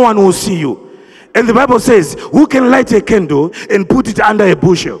 no one will see you. And the Bible says, who can light a candle and put it under a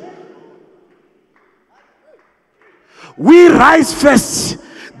bushel? We rise first,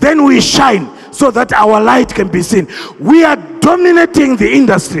 then we shine so that our light can be seen. We are dominating the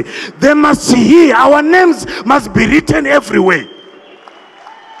industry. They must hear, our names must be written everywhere.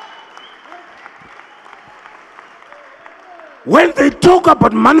 When they talk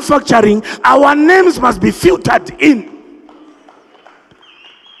about manufacturing, our names must be filtered in.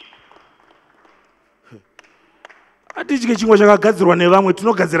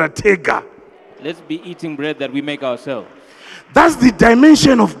 Let's be eating bread that we make ourselves. That's the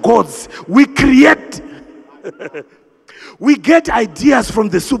dimension of God's. We create. We get ideas from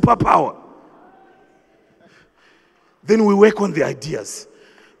the superpower. Then we work on the ideas.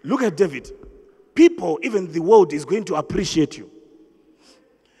 Look at David. People, even the world, is going to appreciate you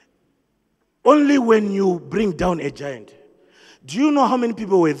only when you bring down a giant. Do you know how many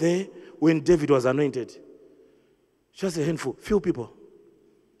people were there when David was anointed? Just a handful, few people,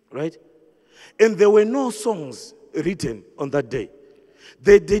 right? And there were no songs written on that day.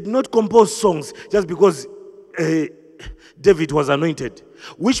 They did not compose songs just because David was anointed,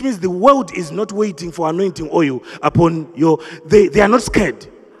 which means the world is not waiting for anointing oil upon your. They are not scared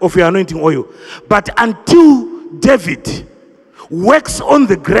of your anointing oil, but until David works on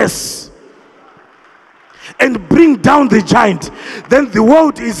the grace and bring down the giant, then the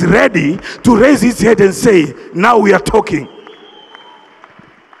world is ready to raise its head and say, now we are talking.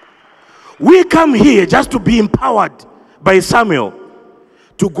 We come here just to be empowered by Samuel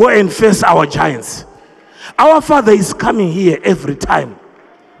to go and face our giants. Our Father is coming here every time,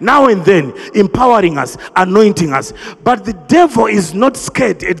 now and then, empowering us, anointing us. But the devil is not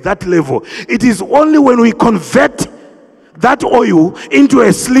scared at that level. It is only when we convert that oil into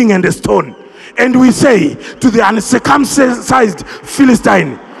a sling and a stone, and we say to the uncircumcised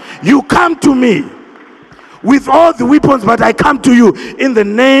Philistine, you come to me with all the weapons, but I come to you in the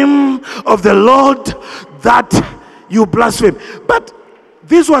name of the Lord that you blaspheme. But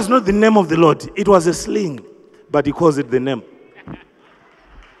this was not the name of the Lord. It was a sling, but he calls it the name.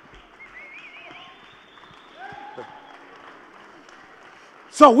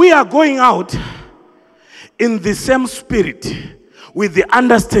 So we are going out in the same spirit, with the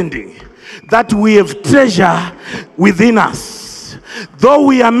understanding that we have treasure within us Though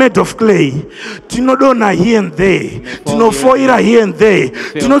we are made of clay, tinodona here and there, tinofoira here and there,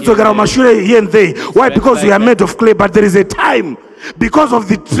 tinodzokera mashure here and there. Why? Because we are made of clay, but there is a time, because of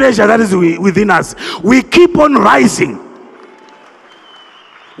the treasure that is within us, we keep on rising.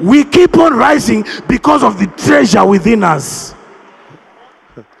 We keep on rising because of the treasure within us.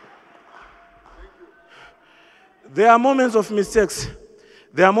 There are moments of mistakes.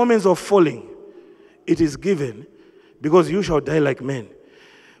 There are moments of falling. It is given because you shall die like men.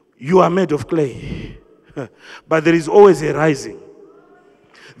 You are made of clay. But there is always a rising.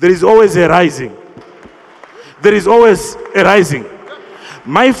 There is always a rising. There is always a rising.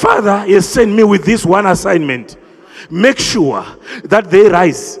 My Father has sent me with this one assignment. Make sure that they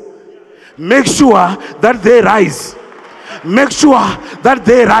rise. Make sure that they rise. Make sure that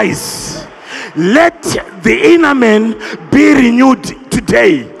they rise. Let the inner man be renewed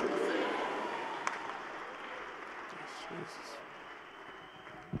today.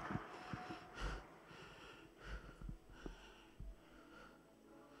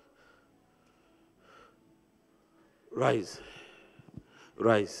 Rise,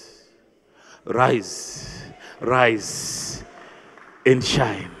 rise, rise, rise, and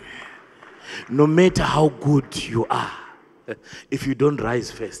shine. No matter how good you are, if you don't rise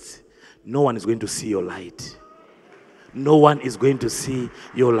first, no one is going to see your light. No one is going to see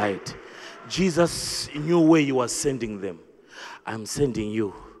your light. Jesus knew where he was sending them. I'm sending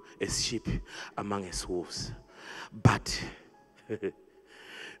you as sheep among as wolves. But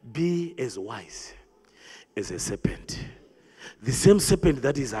be as wise as a serpent. The same serpent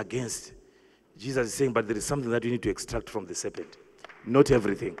that is against. Jesus is saying, but there is something that you need to extract from the serpent. Not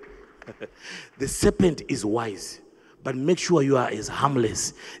everything. The serpent is wise. But make sure you are as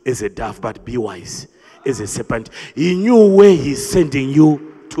harmless as a dove, but be wise as a serpent. He knew where he's sending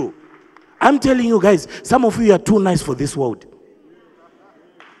you to. I'm telling you guys, some of you are too nice for this world.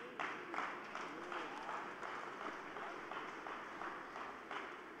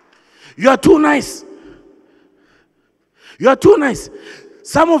 You are too nice. You are too nice.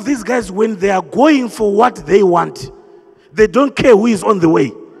 Some of these guys, when they are going for what they want, they don't care who is on the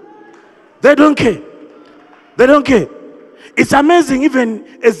way. They don't care. They don't care. It's amazing, even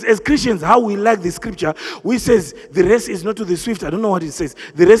as Christians, how we like the scripture. We says the race is not to the swift. I don't know what it says.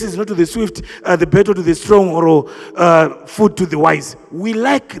 The race is not to the swift, the battle to the strong, or food to the wise. We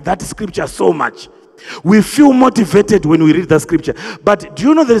like that scripture so much. We feel motivated when we read that scripture. But do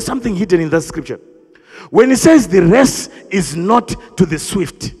you know there is something hidden in that scripture? When it says the race is not to the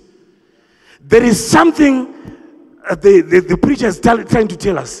swift, there is something the preacher is trying to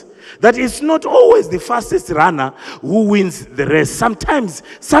tell us. That it's not always the fastest runner who wins the race. Sometimes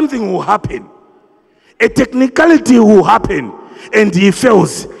something will happen. A technicality will happen and he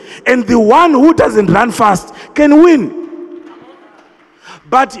fails. And the one who doesn't run fast can win.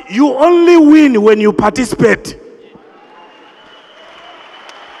 But you only win when you participate.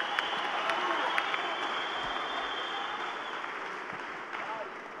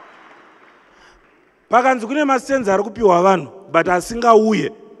 Pakanzi kune masenza ari kupiwa vanhu but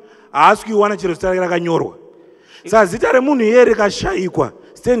asingauye. Ask you one chiro sitara rakanyorwa. Saka zita remunhu iye rikashayikwa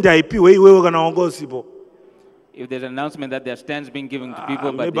stand haipiwe iwewe kana wanga usipo. If there's an announcement that there are stands being given to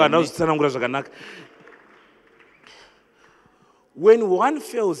people, but when one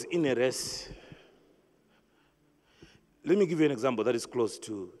fails in a race, let me give you an example that is close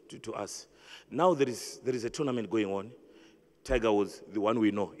to us. Now there is a tournament going on. Tiger Woods, the one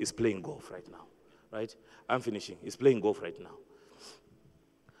we know, is playing golf right now. Right? I'm finishing. He's playing golf right now.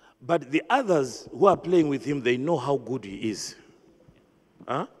 But the others who are playing with him, they know how good he is.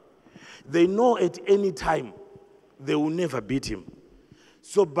 Huh? They know at any time they will never beat him.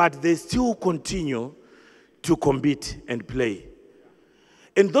 So, but they still continue to compete and play.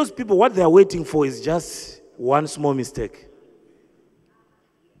 And those people, what they are waiting for is just one small mistake.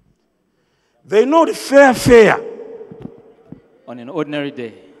 They know the fair. On an ordinary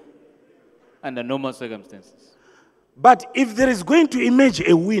day, under normal circumstances. But if there is going to emerge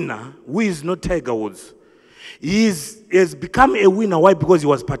a winner who is not Tiger Woods, he has become a winner. Why? Because he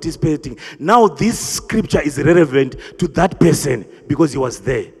was participating. Now this scripture is relevant to that person because he was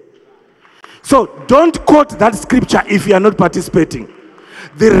there. So don't quote that scripture if you are not participating.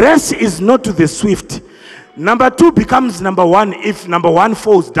 The race is not to the swift. Number two becomes number one if number one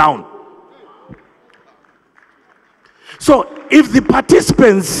falls down. So if the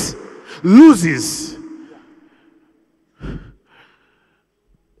participants loses,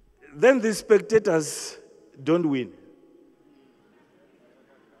 then the spectators don't win.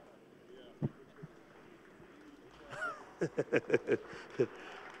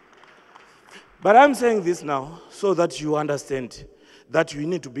 But I'm saying this now so that you understand that you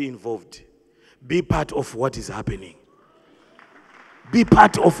need to be involved. Be part of what is happening. Be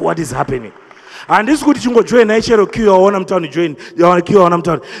part of what is happening. And this good chingo join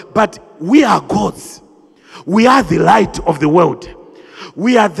but we are gods. We are the light of the world.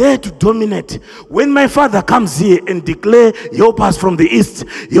 We are there to dominate. When my father comes here and declare, help us from the east,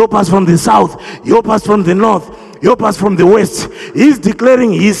 help us from the south, help us from the north, help us from the west, he's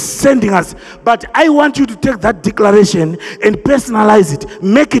declaring, he's sending us. But I want you to take that declaration and personalize it.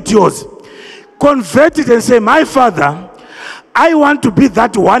 Make it yours. Convert it and say, my father, I want to be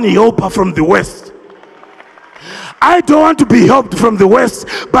that one helper from the west. I don't want to be helped from the west,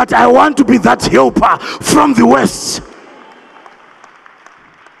 but I want to be that helper from the west.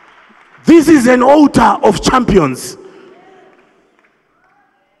 This is an altar of champions.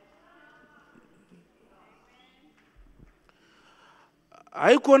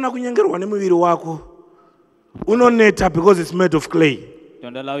 Haikuona kunyengerwa nemuviri wako. Unoneta because it's made of clay.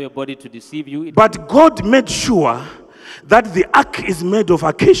 Don't allow your body to deceive you. But God made sure that the ark is made of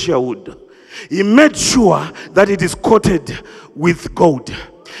acacia wood. He made sure that it is coated with gold.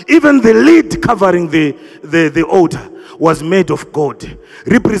 Even the lid covering the altar was made of gold,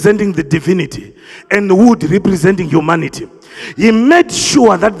 representing the divinity, and wood representing humanity. He made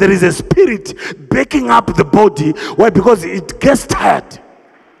sure that there is a spirit backing up the body. Why? Because it gets tired.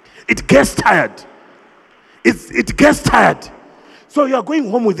 It gets tired. It gets tired. So you are going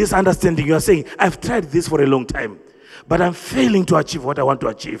home with this understanding. You are saying, I've tried this for a long time, but I'm failing to achieve what I want to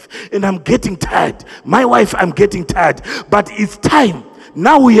achieve. And I'm getting tired. My wife, I'm getting tired. But it's time.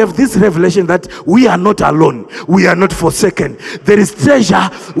 Now we have this revelation that we are not alone. We are not forsaken. There is treasure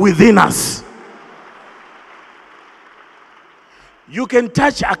within us. You can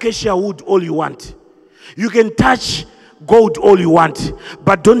touch acacia wood all you want. You can touch gold all you want.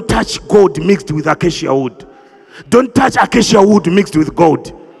 But don't touch gold mixed with acacia wood. Don't touch acacia wood mixed with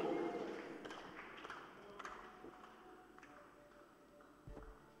gold.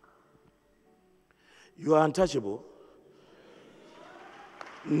 You are untouchable.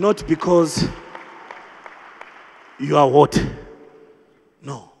 Not because you are what?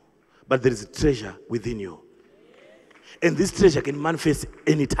 No. But there is a treasure within you. And this treasure can manifest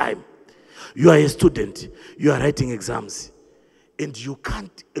anytime. You are a student. You are writing exams. And you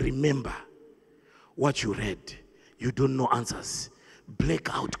can't remember what you read. You don't know answers.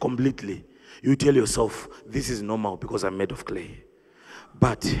 Black out completely. You tell yourself, this is normal because I'm made of clay.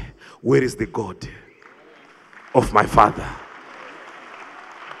 But where is the God of my father?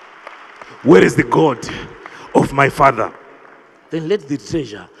 Where is the God of my father? Then let the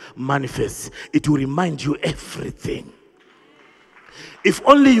treasure manifest. It will remind you everything. If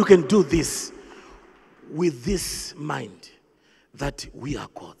only you can do this with this mind that we are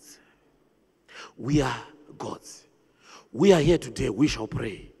gods. We are gods. We are here today, we shall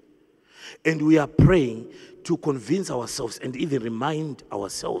pray. And we are praying to convince ourselves and even remind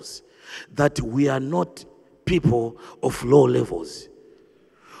ourselves that we are not people of low levels.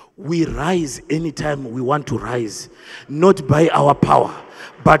 We rise anytime we want to rise, not by our power,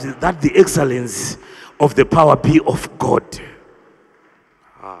 but that the excellence of the power be of God.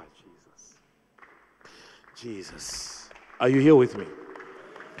 Ah, Jesus. Jesus. Are you here with me?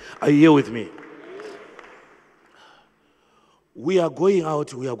 Are you here with me? We are going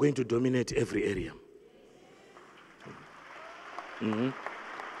out, we are going to dominate every area.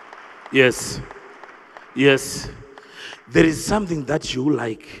 Yes. Yes. There is something that you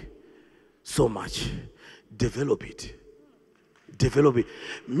like so much. Develop it. Develop it.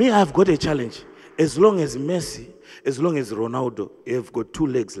 Me, I've got a challenge. As long as Messi, as long as Ronaldo have got 2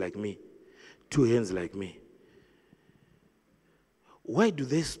 legs like me, 2 hands like me, why do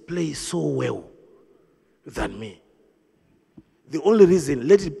they play so well than me? The only reason,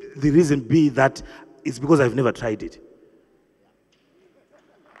 the reason be that it's because I've never tried it.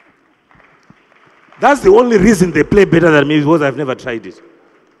 That's the only reason they play better than me, because I've never tried it.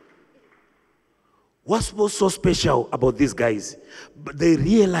 What's so special about these guys? But they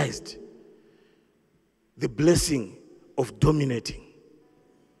realized the blessing of dominating.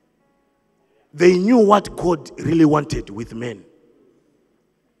 They knew what God really wanted with men.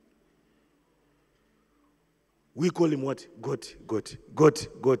 We call him what? God.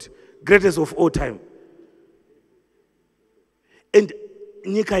 Greatest of all time. And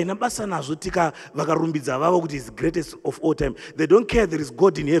nyika inabasa nazo tika vakarumbidza vavo kuti is greatest of all time. They don't care there is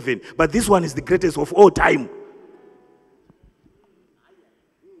God in heaven, but this one is the greatest of all time.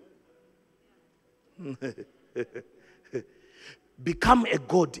 Become a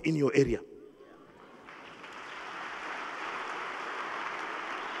God in your area.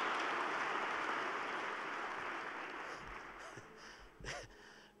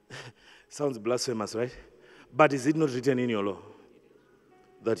 Sounds blasphemous, right? But is it not written in your law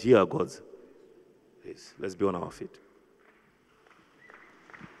that ye are gods? Yes, let's be on our feet.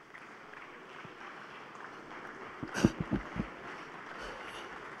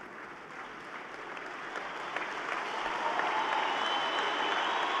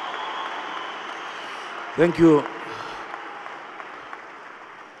 Thank you.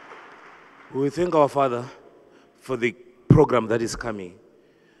 We thank our Father for the program that is coming,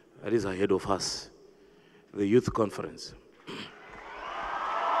 that is ahead of us, the youth conference.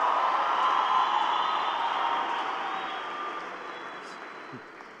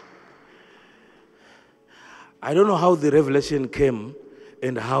 I don't know how the revelation came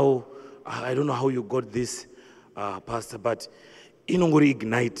and I don't know how you got this, Pastor, but inongori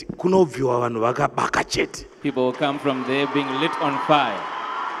ignite. Kunobviwa vanhu vakabaka chete. People will come from there being lit on fire.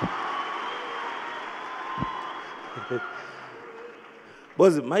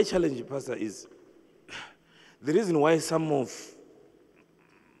 But my challenge, Pastor, is the reason why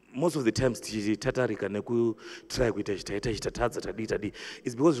most of the times tichitatarika nekutry kuita chitatadza tadi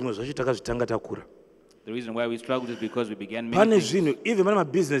is because zvimwe zvacho takazvitanga takura. The reason why we struggled is because we began Pane many things. zvinhu even pane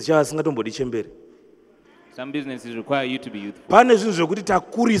mabusiness chava asingatombodi chemberi. Some businesses require you to be youthful. Pane zvinhu zvokuti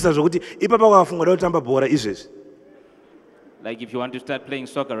takurisa zvokuti ipapa kwakafunga da kutamba bhora izvezvi. Like if you want to start playing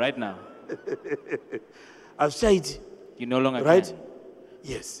soccer right now, Hazvichaiti, you no longer right? can.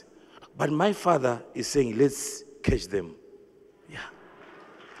 Yes. But my father is saying, let's catch them. Yeah.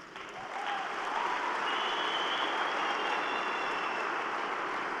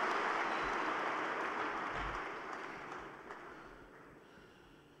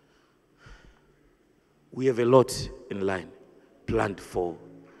 We have a lot in line planned for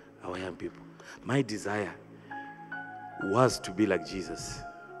our young people. My desire was to be like Jesus.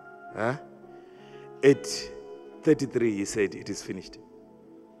 Huh? At 33, he said, it is finished.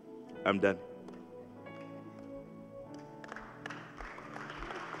 I'm done.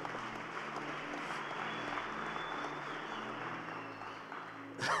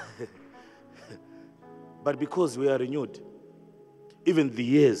 But because we are renewed, even the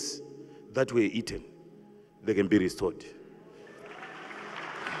years that were eaten, they can be restored.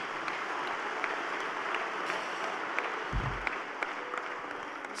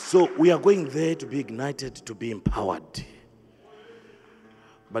 So we are going there to be ignited, to be empowered.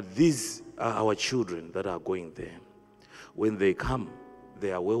 But these are our children that are going there. When they come,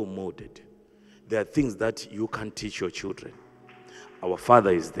 they are well molded. There are things that you can't teach your children. Our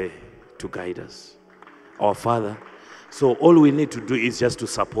Father is there to guide us. Our Father. So all we need to do is just to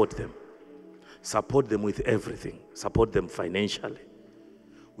support them. Support them with everything. Support them financially.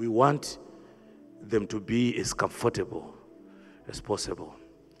 We want them to be as comfortable as possible.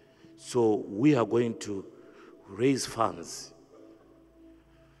 So we are going to raise funds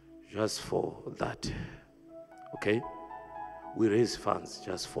just for that. Okay? We raise funds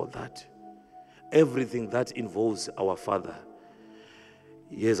just for that. Everything that involves our Father,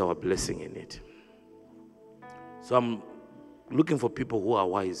 here's our blessing in it. So I'm looking for people who are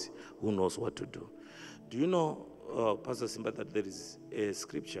wise, who knows what to do. Do you know, Pastor Simba, that there is a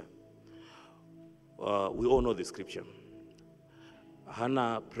scripture? We all know the scripture.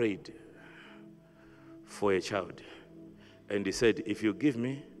 Hannah prayed for a child, and he said, if you give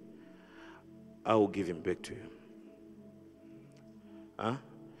me, I will give him back to you. Huh?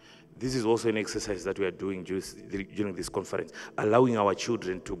 This is also an exercise that we are doing during this conference, allowing our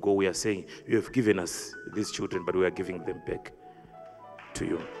children to go. We are saying, you have given us these children, but we are giving them back to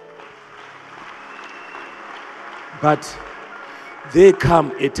you. But there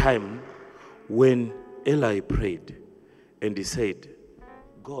come a time when Eli prayed and he said,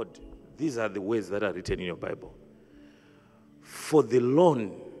 God, these are the words that are written in your Bible. For the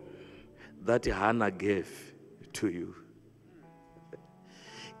loan that Hannah gave to you,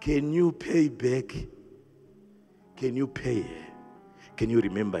 can you pay back? Can you pay? Can you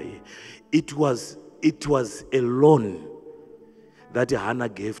remember? It was a loan that Hannah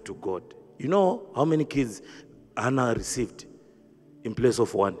gave to God. You know how many kids Hannah received in place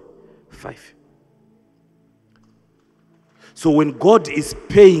of 1? 5. So when God is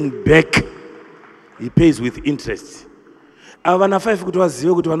paying back, he pays with interest. Avana 5 kuti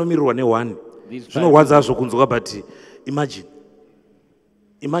vazive kuti vanomirirwa ne1. Zvinogwadza hazvo kunzwa, but imagine.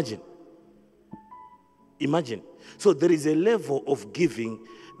 So there is a level of giving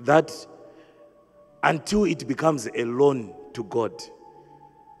that until it becomes a loan to God,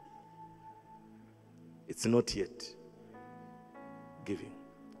 it's not yet giving.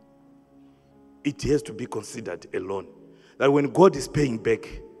 It has to be considered a loan. That when God is paying back,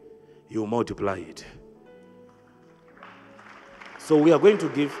 He will multiply it. So we are going to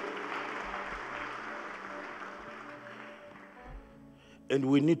give And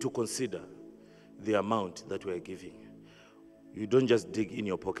we need to consider the amount that we are giving. You don't just dig in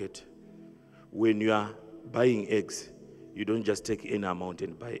your pocket. When you are buying eggs, you don't just take any amount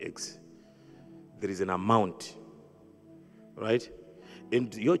and buy eggs. There is an amount, right?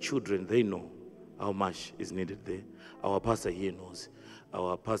 And your children, they know how much is needed there. Our pastor here knows.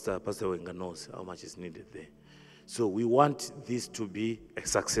 Our Pastor Wenga knows how much is needed there. So we want this to be a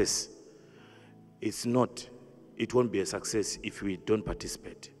success. It won't be a success if we don't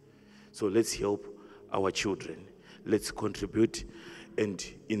participate. So let's help our children. Let's contribute. And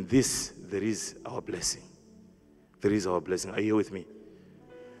in this, there is our blessing. There is our blessing. Are you here with me?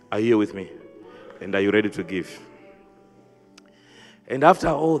 Are you here with me? And are you ready to give? And after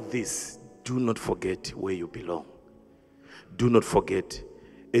all this, do not forget where you belong. Do not forget.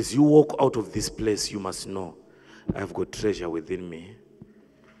 As you walk out of this place, you must know, I've got treasure within me.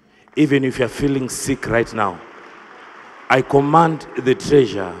 Even if you're feeling sick right now, I command the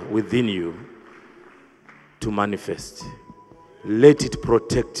treasure within you to manifest. Let it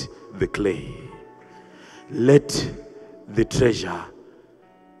protect the clay. Let the treasure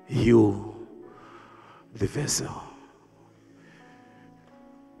heal the vessel.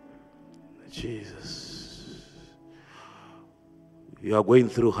 Jesus. You are going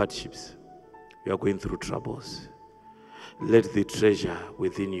through hardships. You are going through troubles. Let the treasure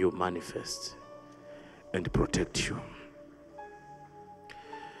within you manifest and protect you.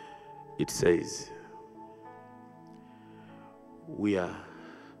 It says, we are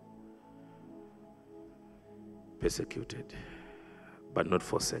persecuted, but not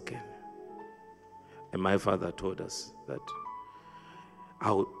forsaken. And my father told us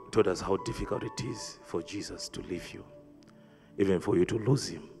how difficult it is for Jesus to leave you. Even for you to lose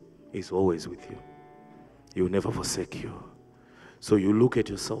him, he's always with you. He will never forsake you. So you look at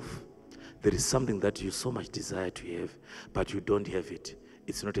yourself. There is something that you so much desire to have, but you don't have it.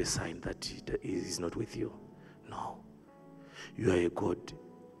 It's not a sign that he is not with you. No. You are a God.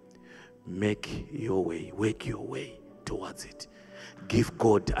 Make your way, work your way towards it. Give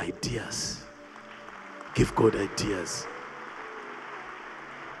God ideas. Give God ideas.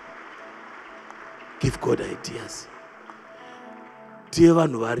 Give God ideas. Tiye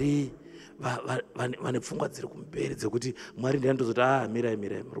vanhu vari vane pfungwa dziri kumberi dzekuti Mwari ndandozoti mirai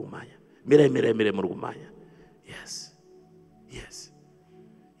muri kumanya. Mirai muri kumanya. Yes. Yes.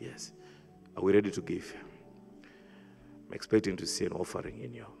 Yes. Are we ready to give? I'm expecting to see an offering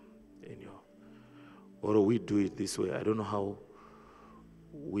in your or we do it this way. I don't know how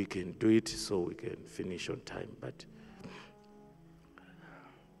we can do it so we can finish on time, but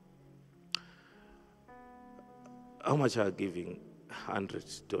how much are giving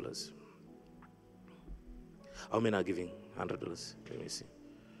 $100? How many are giving $100? Let me see.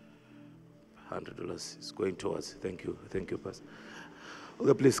 $100 is going towards. Thank you, Pastor.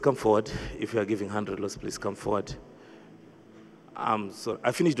 Okay, please come forward. If you are giving $100, please come forward. So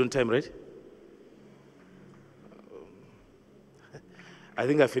I finished on time, right? I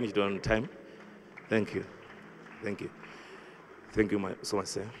think I finished on time. Thank you. Thank you so much,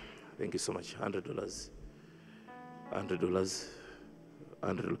 sir. Thank you so much. $100.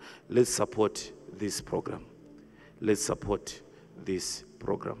 $100. Let's support this program. Let's support this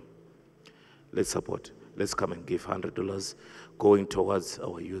program. Let's come and give $100 going towards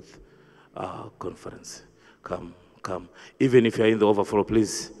our youth conference. Come. Even if you're in the overflow,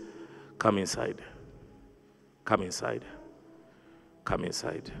 please come inside. Come inside.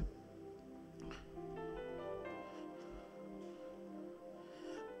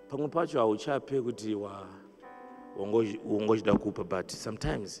 Pamwe pacho hauchape kuti wongochida kupa, but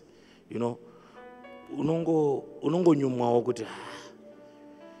sometimes, unongonyumwawo kuti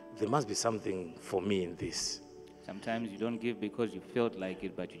there must be something for me in this. Sometimes you don't give because you felt like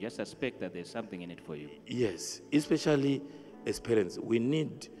it, but you just suspect that there's something in it for you. Yes, especially as parents, we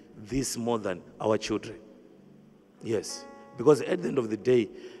need this more than our children. Yes, because at the end of the day,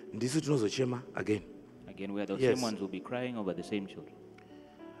 again, we are the same ones who will be crying over the same children.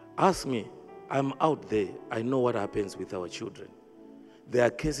 Ask me, I'm out there. I know what happens with our children. There are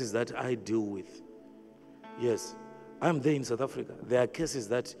cases that I deal with. Yes, I'm there in South Africa. There are cases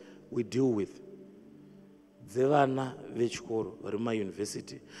that we deal with. Dzevana vechikoro vari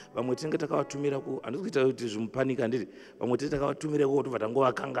mumayunivhesiti vamwe tinenge takavatumira handisi kuita kuti zvimupanika handiti vamwe tinenge takavatumira kutobva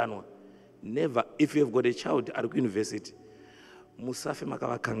tangovakanganwa. Never. If you have got a child at university, musafe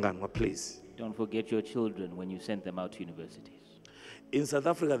makavakanganwa, please. Don't forget your children when you send them out to universities. In South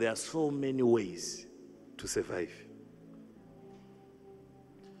Africa, there are so many ways to survive.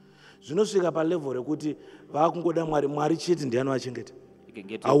 Zvinosvika palevel rekuti vakungoda Mwari chete ndiye anovachengeta.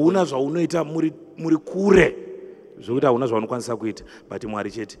 Hauna zvaunoita muri kure. zvokuti hauna zvavanokwanisa kuita, but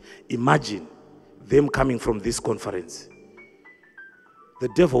Mwari chete. Imagine them coming from this conference. The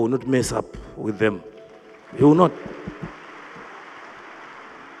devil will not mess up with them. He will not.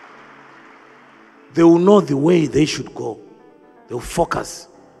 They will know the way they should go. They will focus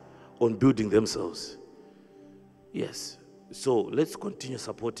on building themselves. Yes. So let's continue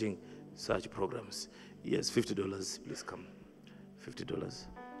supporting such programs. Yes, $50, please come. $50.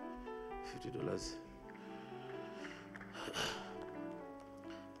 $50.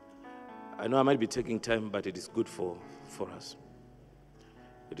 I know I might be taking time, but it is good for us.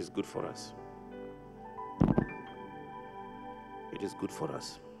 It is good for us. It is good for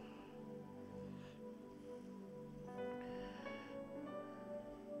us.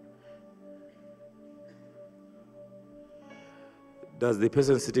 Does the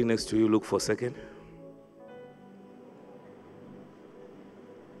person sitting next to you look forsaken?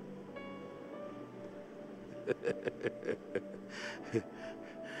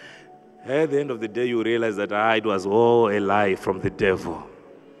 At the end of the day, you realize that it was all a lie from the devil.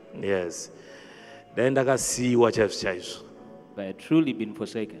 Yes. Then I can see what I've changed. But I had truly been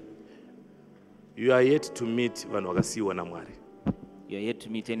forsaken. You are yet to meet vanhu vakasiyiwa naMwari. You are yet to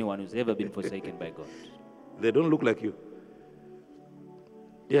meet anyone who's ever been forsaken by God. They don't look like you.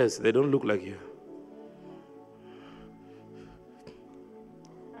 Yes, they don't look like you.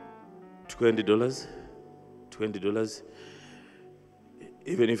 $20. $20.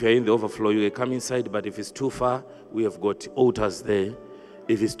 Even if you're in the overflow, you can come inside, but if it's too far, we have got altars there.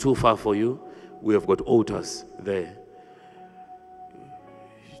 If it's too far for you, we have got altars there.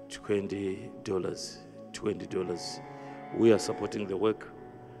 $20. $20. We are supporting the work.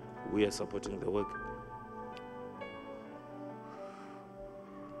 We are supporting the work.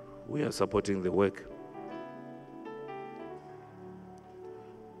 We are supporting the work.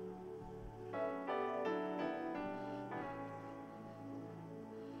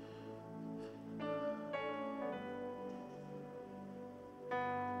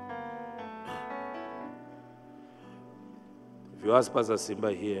 If you ask Pastor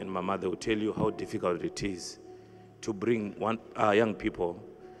Simba here and Mama, they will tell you how difficult it is to bring young people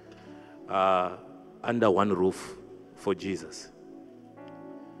under one roof for Jesus.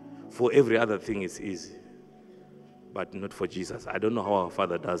 For every other thing it's easy, but not for Jesus. I don't know how our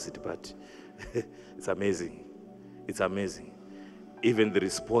Father does it, but it's amazing. It's amazing. Even the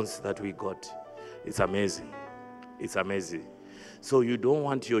response that we got, it's amazing. It's amazing. So you don't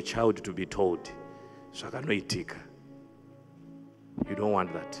want your child to be told, zvakanoitika. You don't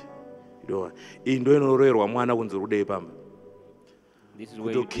want that. You don't want. Indo inororerwa mwana kunzi rude pamba. This is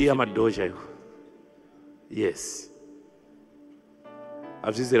where you Kutokia madosha iko. Yes.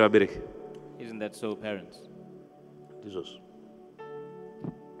 Isn't that so, parents? Jesus.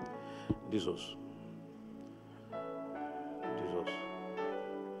 Jesus. Jesus.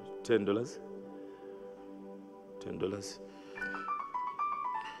 $10. $10.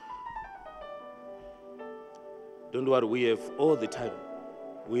 Don't worry, we have all the time.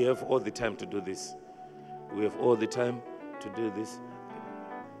 We have all the time to do this. We have all the time to do this.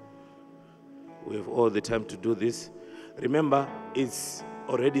 We have all the time to do this. Remember, it's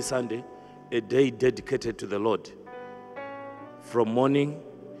already Sunday, a day dedicated to the Lord. From morning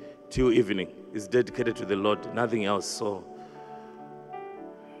till evening is dedicated to the Lord, nothing else. So,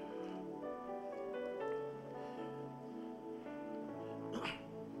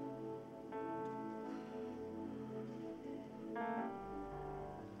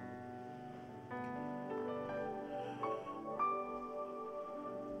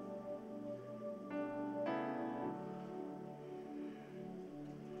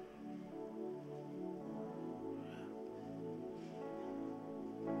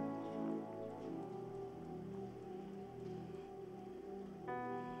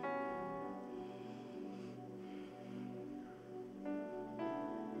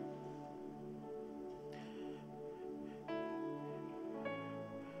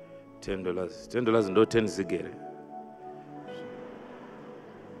 $10. $10 ndo 10 zigere.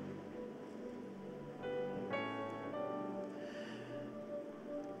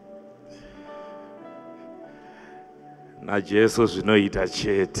 Na Jesu zvinoita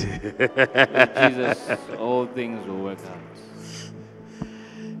chete. With Jesus, all things will work out.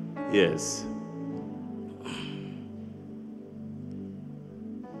 Yes.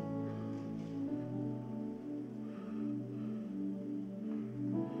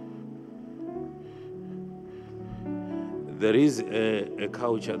 There is a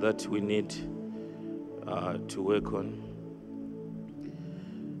culture that we need to work on.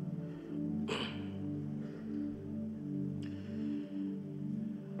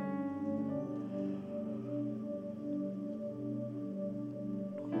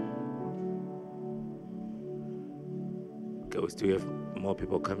 still have more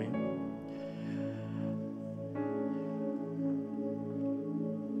people coming.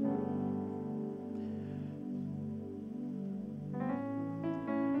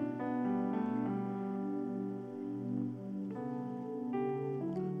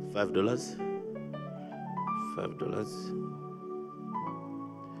 $5. $5.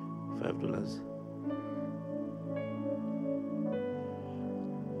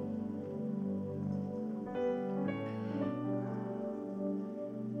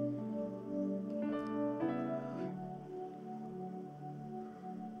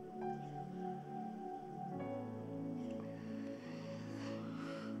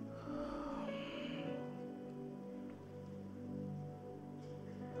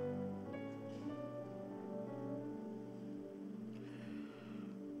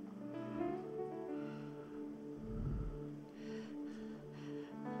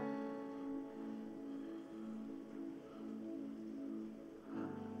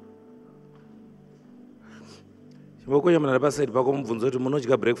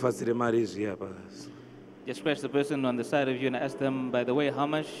 breakfast Just press the person on the side of you and ask them, by the way, how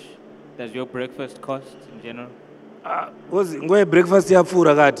much does your breakfast cost in general? breakfast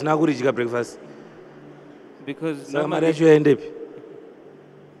yapfuura kati nakudya breakfast Because saka mari normally, yacho yaendepi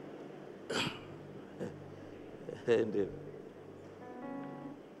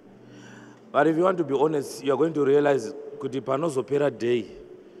But if you want to be honest, you are going to realize kuti panozopera day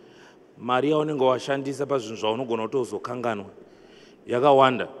mari yaunenge washandisa pazvinhu zvaunogona kutozokanganwa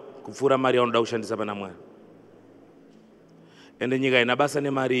yakawanda kupfuura mari yaunoda kushandisa pana Mwari. Ende nyika ina basa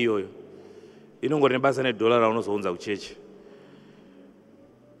nemari iyoyo inongori nebasa nedollar raunozounza kuchechi.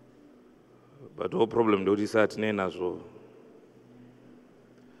 But whole problem ndekuti isa tine nazvo.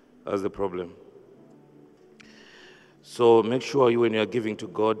 That's the problem. So make sure when you are giving to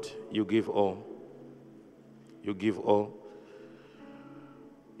God, you give all. You give all.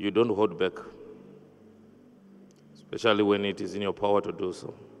 You don't hold back, especially when it is in your power to do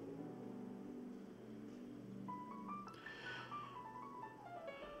so.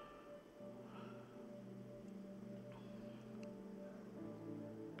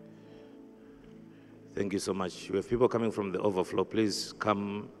 Thank you so much. We have people coming from the overflow. Please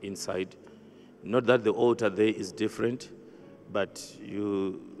come inside. Not that the altar there is different, but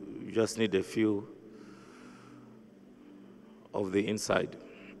you just need a few of the inside.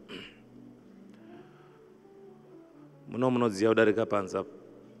 it's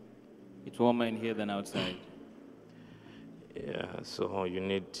warmer in here than outside. Yeah, so you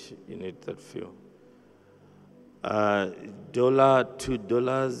need that few. $1, $2,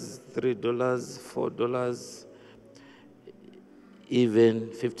 $3, $4,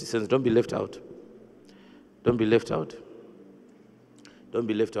 even 50 cents. Don't be left out. Don't be left out. Don't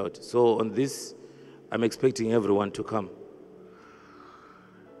be left out. So on this, I'm expecting everyone to come.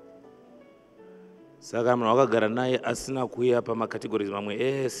 Saka munhu wakagara naye asina kuuya pamacategories mamwe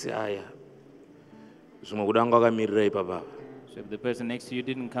ese aya zvimwe kuda wanga wakamirira ipapa. So if the person next to you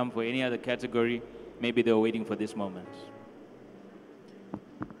didn't come for any other category, maybe they were waiting for this moment.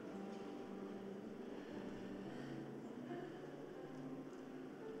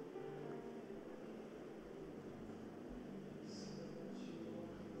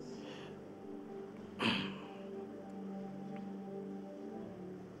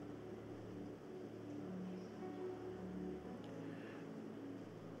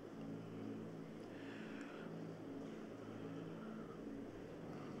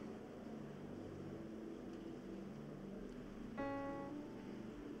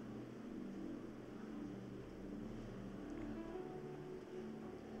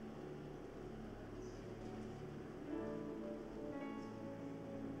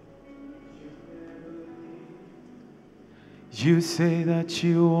 You say that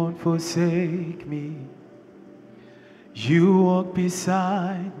you won't forsake me. You walk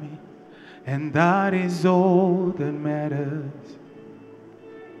beside me, and that is all that matters.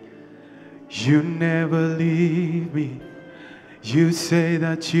 You never leave me. You say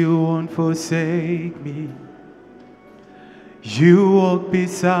that you won't forsake me. You walk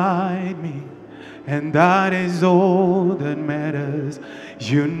beside me, and that is all that matters.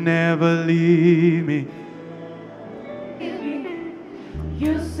 You never leave me.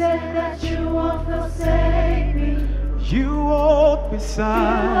 You said that you won't forsake me. You walk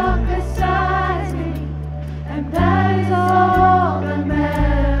beside me, and that is all that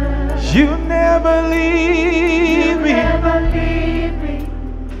matters. You never leave me. Never leave me.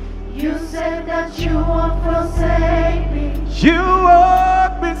 You said that you won't forsake me. You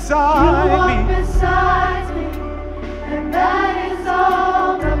walk beside me. Beside me, and that is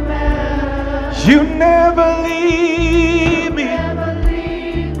all that matters. You never leave me.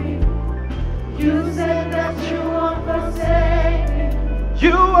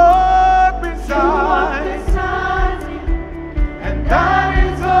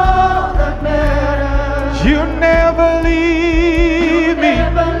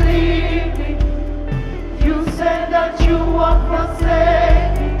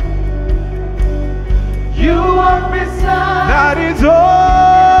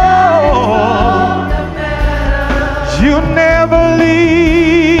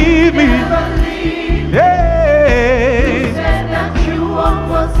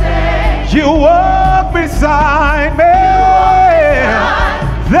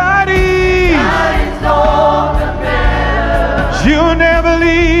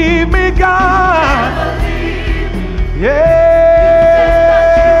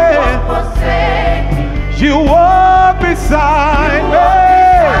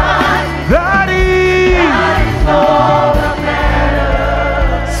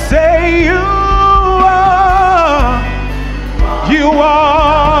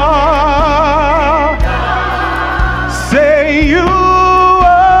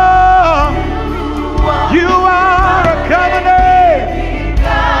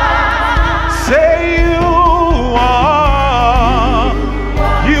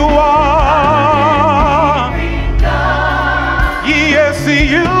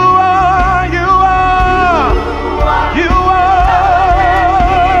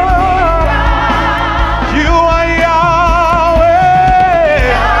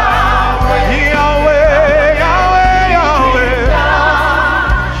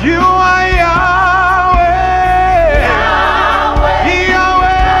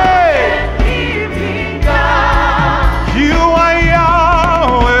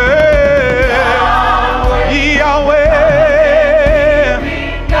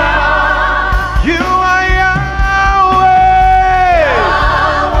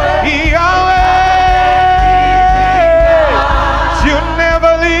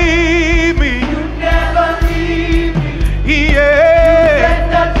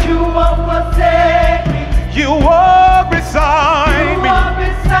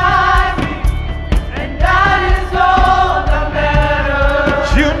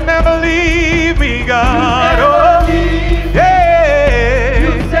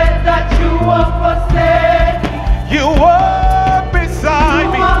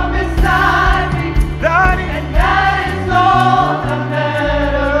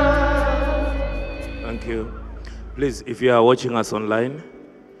 Please, if you are watching us online,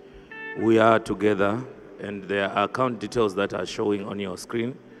 we are together, and there are account details that are showing on your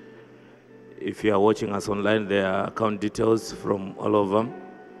screen. If you are watching us online, there are account details from all over.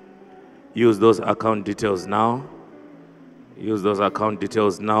 Use those account details now. Use those account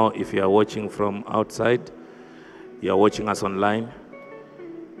details now. If you are watching from outside, you are watching us online,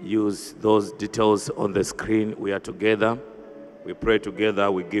 use those details on the screen. We are together. We pray together.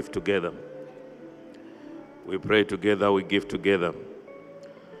 We give together. We pray together. We give together.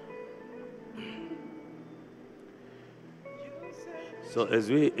 So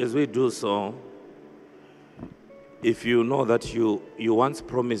as we do so, if you know that you once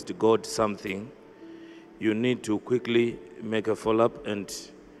promised God something, you need to quickly make a follow-up and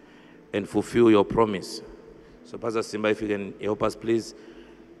fulfill your promise. So Pastor Simba, if you can help us, please.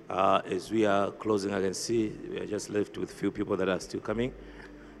 As we are closing, I can see we are just left with few people that are still coming.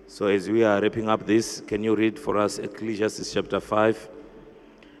 So as we are wrapping up this, can you read for us Ecclesiastes chapter 5?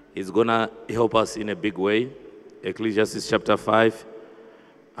 It's going to help us in a big way. Ecclesiastes chapter 5.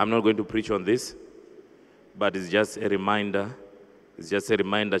 I'm not going to preach on this, but it's just a reminder. It's just a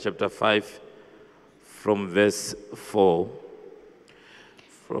reminder, chapter 5, from verse 4.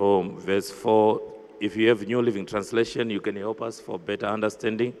 From verse 4, if you have New Living Translation, you can help us for better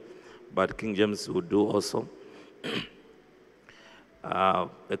understanding, but King James would do also.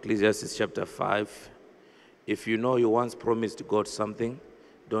 Ecclesiastes chapter 5. If you know you once promised God something,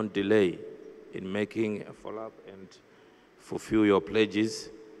 don't delay in making a follow-up and fulfill your pledges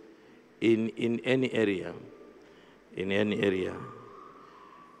in any area. In any area.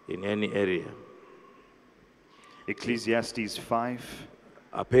 In any area. Ecclesiastes 5.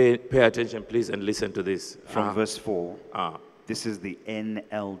 Pay attention, please, and listen to this. From verse 4. This is the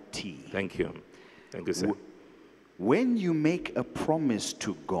NLT. Thank you. Thank you, sir. When you make a promise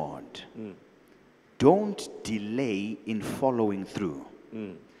to God, don't delay in following through.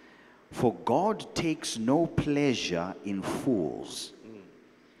 For God takes no pleasure in fools.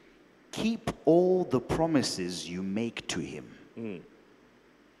 Keep all the promises you make to him.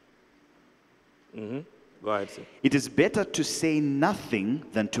 Go ahead, sir. It is better to say nothing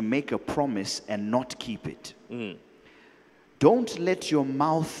than to make a promise and not keep it. Don't let your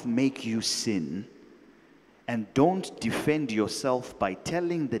mouth make you sin, and don't defend yourself by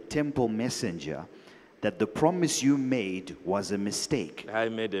telling the temple messenger that the promise you made was a mistake. I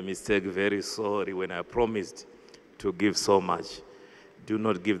made a mistake, very sorry, when I promised to give so much. Do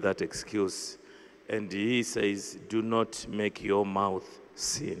not give that excuse. And he says, do not make your mouth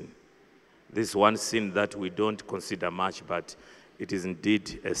sin. This one sin that we don't consider much, but it is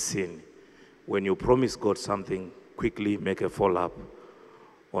indeed a sin. When you promise God something, quickly make a follow-up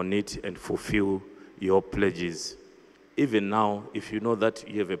on it and fulfill your pledges. Even now, if you know that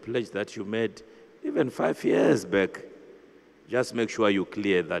you have a pledge that you made even 5 years back, just make sure you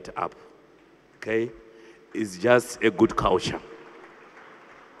clear that up. Okay? It's just a good culture.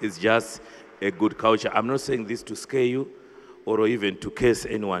 It's just a good culture. I'm not saying this to scare you or even to curse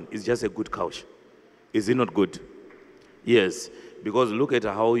anyone. It's just a good culture. Is it not good? Yes, because look at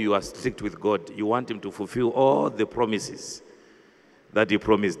how you are strict with God. You want him to fulfill all the promises that he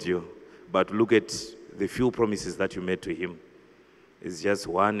promised you. But look at the few promises that you made to him. It's just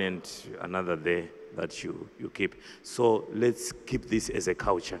one and another there that you keep. So let's keep this as a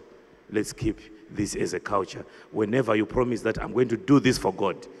culture. Let's keep this as a culture. Whenever you promise that I'm going to do this for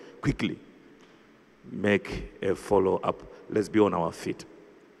God, quickly make a follow-up. Let's be on our feet.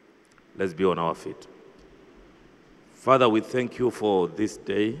 Let's be on our feet. Father, we thank you for this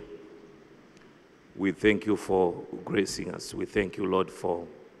day. We thank you for gracing us. We thank you, Lord, for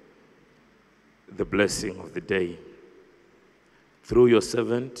the blessing of the day. Through your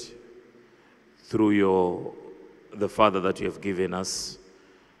servant, through the Father that you have given us,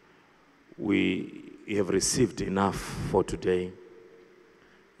 we have received enough for today.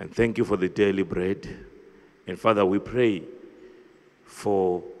 And thank you for the daily bread. And Father, we pray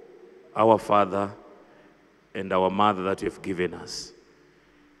for our father and our mother that you have given us.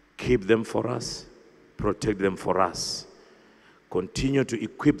 Keep them for us, protect them for us. Continue to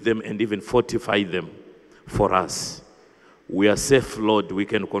equip them and even fortify them for us. We are safe, Lord, we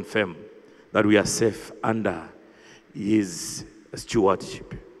can confirm that we are safe under his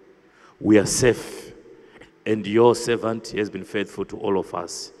stewardship. We are safe, and your servant has been faithful to all of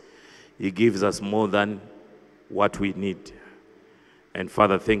us. He gives us more than what we need. And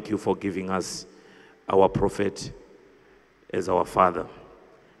Father, thank you for giving us our prophet as our father.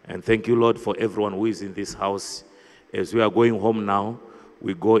 And thank you, Lord, for everyone who is in this house. As we are going home now,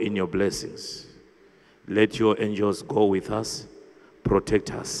 we go in your blessings. Let your angels go with us,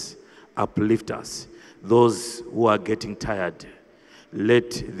 protect us, uplift us. those who are getting tired, let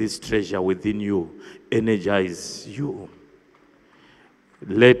this treasure within you energize you.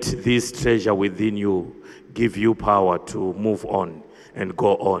 Let this treasure within you give you power to move on and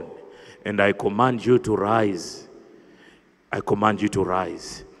go on. And I command you to rise. I command you to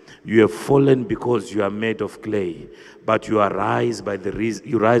rise. You have fallen because you are made of clay, but you rise by the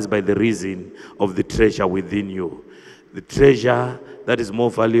reason of the treasure within you. The treasure that is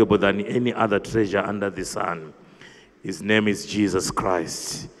more valuable than any other treasure under the sun. His name is Jesus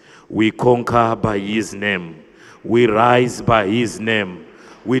Christ. We conquer by his name. We rise by his name.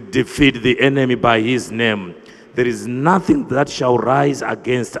 We defeat the enemy by his name. There is nothing that shall rise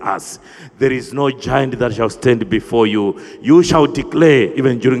against us. There is no giant that shall stand before you. You shall declare,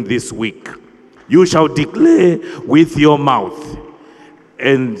 even during this week, you shall declare with your mouth,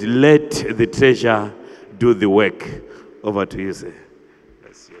 and let the treasure do the work. Over to you, sir.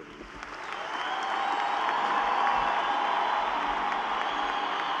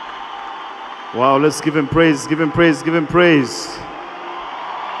 Wow, let's give him praise, give him praise, give him praise.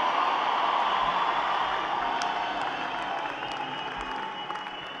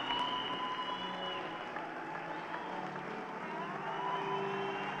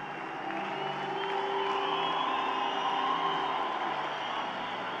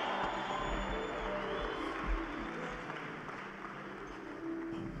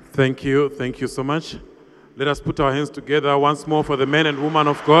 Thank you so much. Let us put our hands together once more for the men and women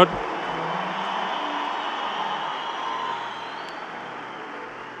of God.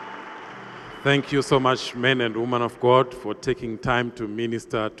 Thank you so much, men and women of God, for taking time to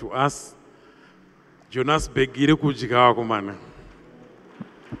minister to us. Jonas begire kujikawa kumana.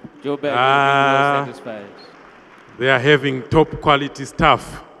 Joe Bag well satisfied. They are having top quality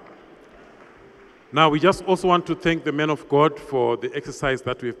staff. Now, we just also want to thank the men of God for the exercise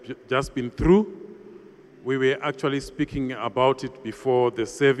that we've just been through. We were actually speaking about it before the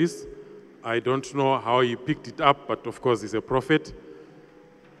service. I don't know how he picked it up, but of course he's a prophet.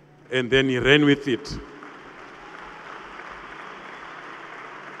 And then he ran with it.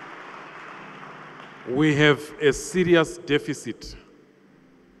 We have a serious deficit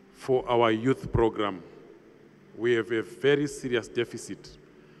for our youth program. We have a very serious deficit.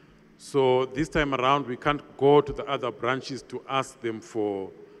 So this time around, we can't go to the other branches to ask them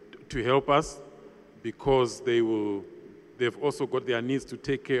to help us, because they've also got their needs to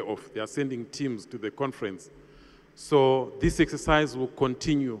take care of. They are sending teams to the conference. So this exercise will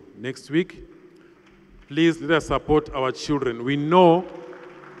continue next week. Please let us support our children. We know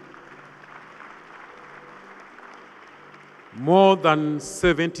more than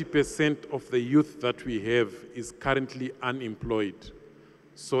 70% of the youth that we have is currently unemployed.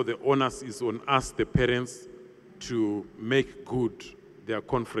 So the onus is on us, the parents, to make good their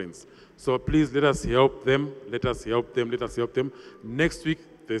conference. So please let us help them, let us help them, let us help them. Next week,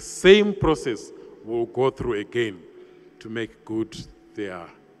 the same process will go through again to make good their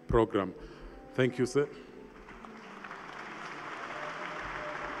program. Thank you, sir.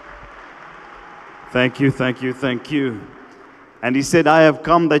 Thank you, thank you, thank you. And he said, I have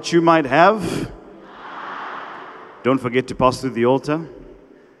come that you might have. Don't forget to pass through the altar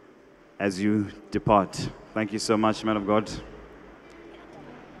as you depart. Thank you so much, man of God.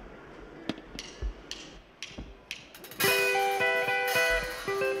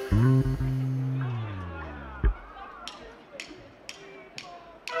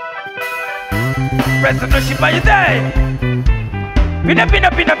 President Shiba you there?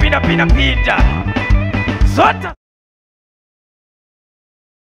 Pina. Zota.